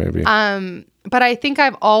 Yeah, maybe. But I think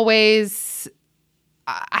I've always,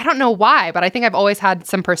 I don't know why, but I think I've always had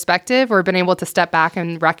some perspective or been able to step back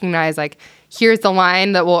and recognize like, here's the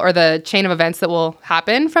line that will, or the chain of events that will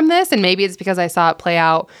happen from this. And maybe it's because I saw it play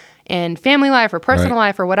out in family life or personal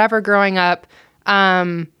life or whatever growing up.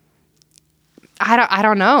 I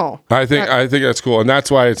don't know. I think that's cool. And that's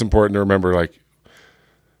why it's important to remember, like,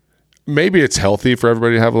 maybe it's healthy for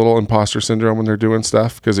everybody to have a little imposter syndrome when they're doing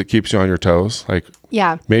stuff because it keeps you on your toes. Like,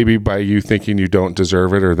 yeah, maybe by you thinking you don't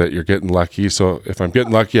deserve it or that you're getting lucky. So if I'm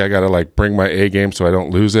getting lucky, I got to like bring my A game so I don't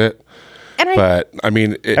lose it. But I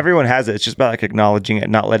mean, everyone has it. It's just about like acknowledging it,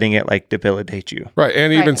 not letting it like debilitate you. Right.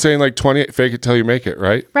 And even saying like 28, fake it till you make it.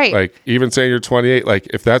 Right. Right. Like even saying you're 28, like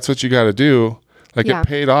if that's what you got to do, like it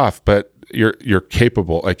paid off, but you're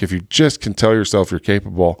capable. Like if you just can tell yourself you're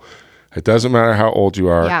capable, it doesn't matter how old you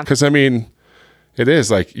are. Yeah. Because I mean, it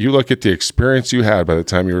is like you look at the experience you had by the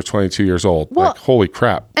time you were 22 years old. Well, like, holy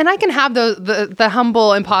crap. And I can have the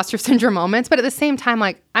humble imposter syndrome moments, but at the same time,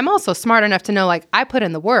 like I'm also smart enough to know like I put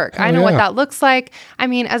in the work. I know what that looks like. I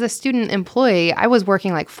mean, as a student employee, I was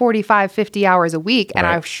working like 45, 50 hours a week, and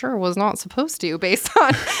I sure was not supposed to based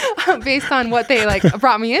on what they like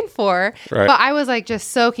brought me in for. Right. But I was like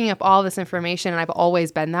just soaking up all this information, and I've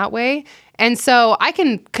always been that way. And so I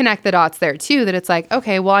can connect the dots there too, that it's like,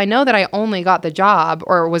 okay, well, I know that I only got the job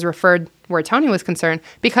or was referred where Tony was concerned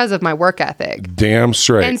because of my work ethic. Damn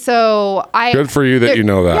straight. And so good for you that you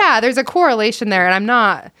know that. Yeah, there's a correlation there, and I'm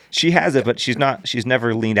not. She has it, but she's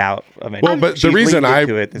never leaned out of it. Well, but the reason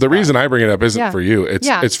I bring it up isn't for you.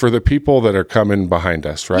 It's for the people that are coming behind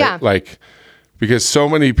us, right? Yeah. Like, because so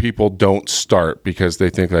many people don't start because they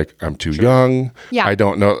think like, I'm too young. Yeah. I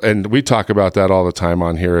don't know. And we talk about that all the time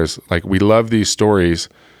on here is like, we love these stories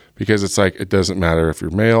because it's like, it doesn't matter if you're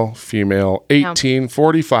male, female, 18,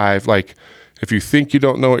 45. Like if you think you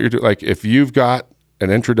don't know what you're doing, like if you've got an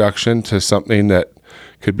introduction to something that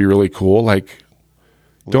could be really cool, like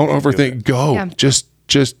don't overthink, go. Yeah.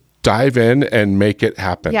 Just dive in and make it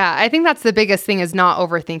happen. Yeah, I think that's the biggest thing is not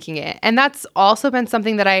overthinking it. And that's also been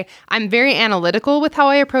something that I'm very analytical with how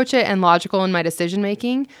I approach it and logical in my decision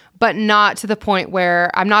making, but not to the point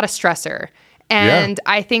where I'm not a stressor. And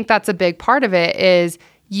I think that's a big part of it is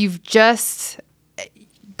you've just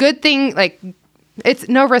good thing, like it's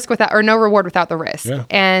no risk without or no reward without the risk. Yeah.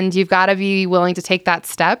 And you've got to be willing to take that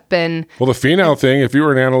step. And well, the Finau thing, if you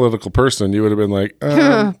were an analytical person, you would have been like,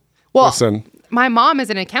 well, listen. My mom is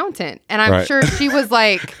an accountant, and I'm sure she was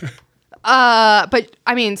like, but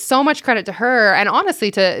I mean, so much credit to her, and honestly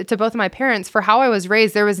to both of my parents for how I was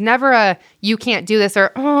raised. There was never a, you can't do this,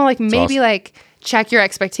 or, oh, like maybe awesome. Like check your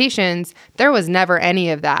expectations. There was never any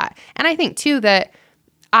of that. And I think too that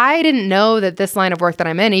I didn't know that this line of work that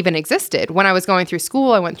I'm in even existed. When I was going through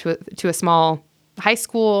school, I went to a small high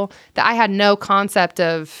school that I had no concept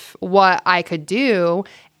of what I could do.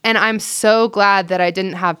 And I'm so glad that I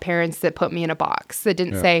didn't have parents that put me in a box, that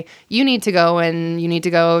didn't say, you need to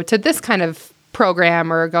go to this kind of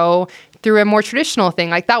program or go through a more traditional thing.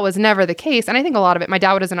 Like that was never the case. And I think a lot of it, my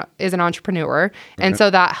dad is an entrepreneur. And so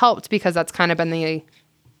that helped because that's kind of been the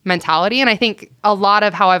mentality. And I think a lot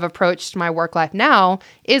of how I've approached my work life now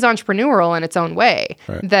is entrepreneurial in its own way.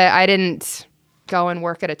 That I didn't go and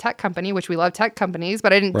work at a tech company, which we love tech companies,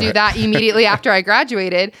 but I didn't do that immediately after I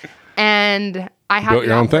graduated. And I have built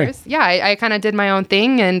your own thing. Yeah, I kind of did my own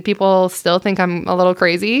thing, and people still think I'm a little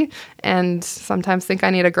crazy, and sometimes think I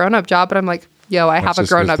need a grown-up job. But I'm like, yo, I have a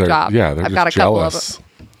grown-up job. Yeah, they're I've got a jealous. couple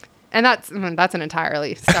of them, and that's an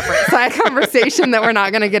entirely separate side conversation that we're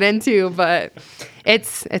not going to get into. But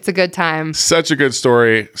it's a good time. Such a good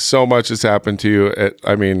story. So much has happened to you.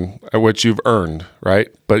 At which you've earned, right?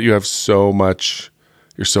 But you have so much.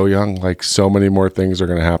 You're so young. Like so many more things are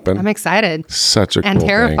going to happen. I'm excited. Such a and cool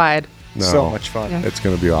terrified. Thing. No, so much fun. It's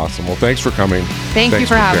going to be awesome. Well, thanks for coming. Thanks you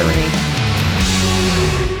for having me.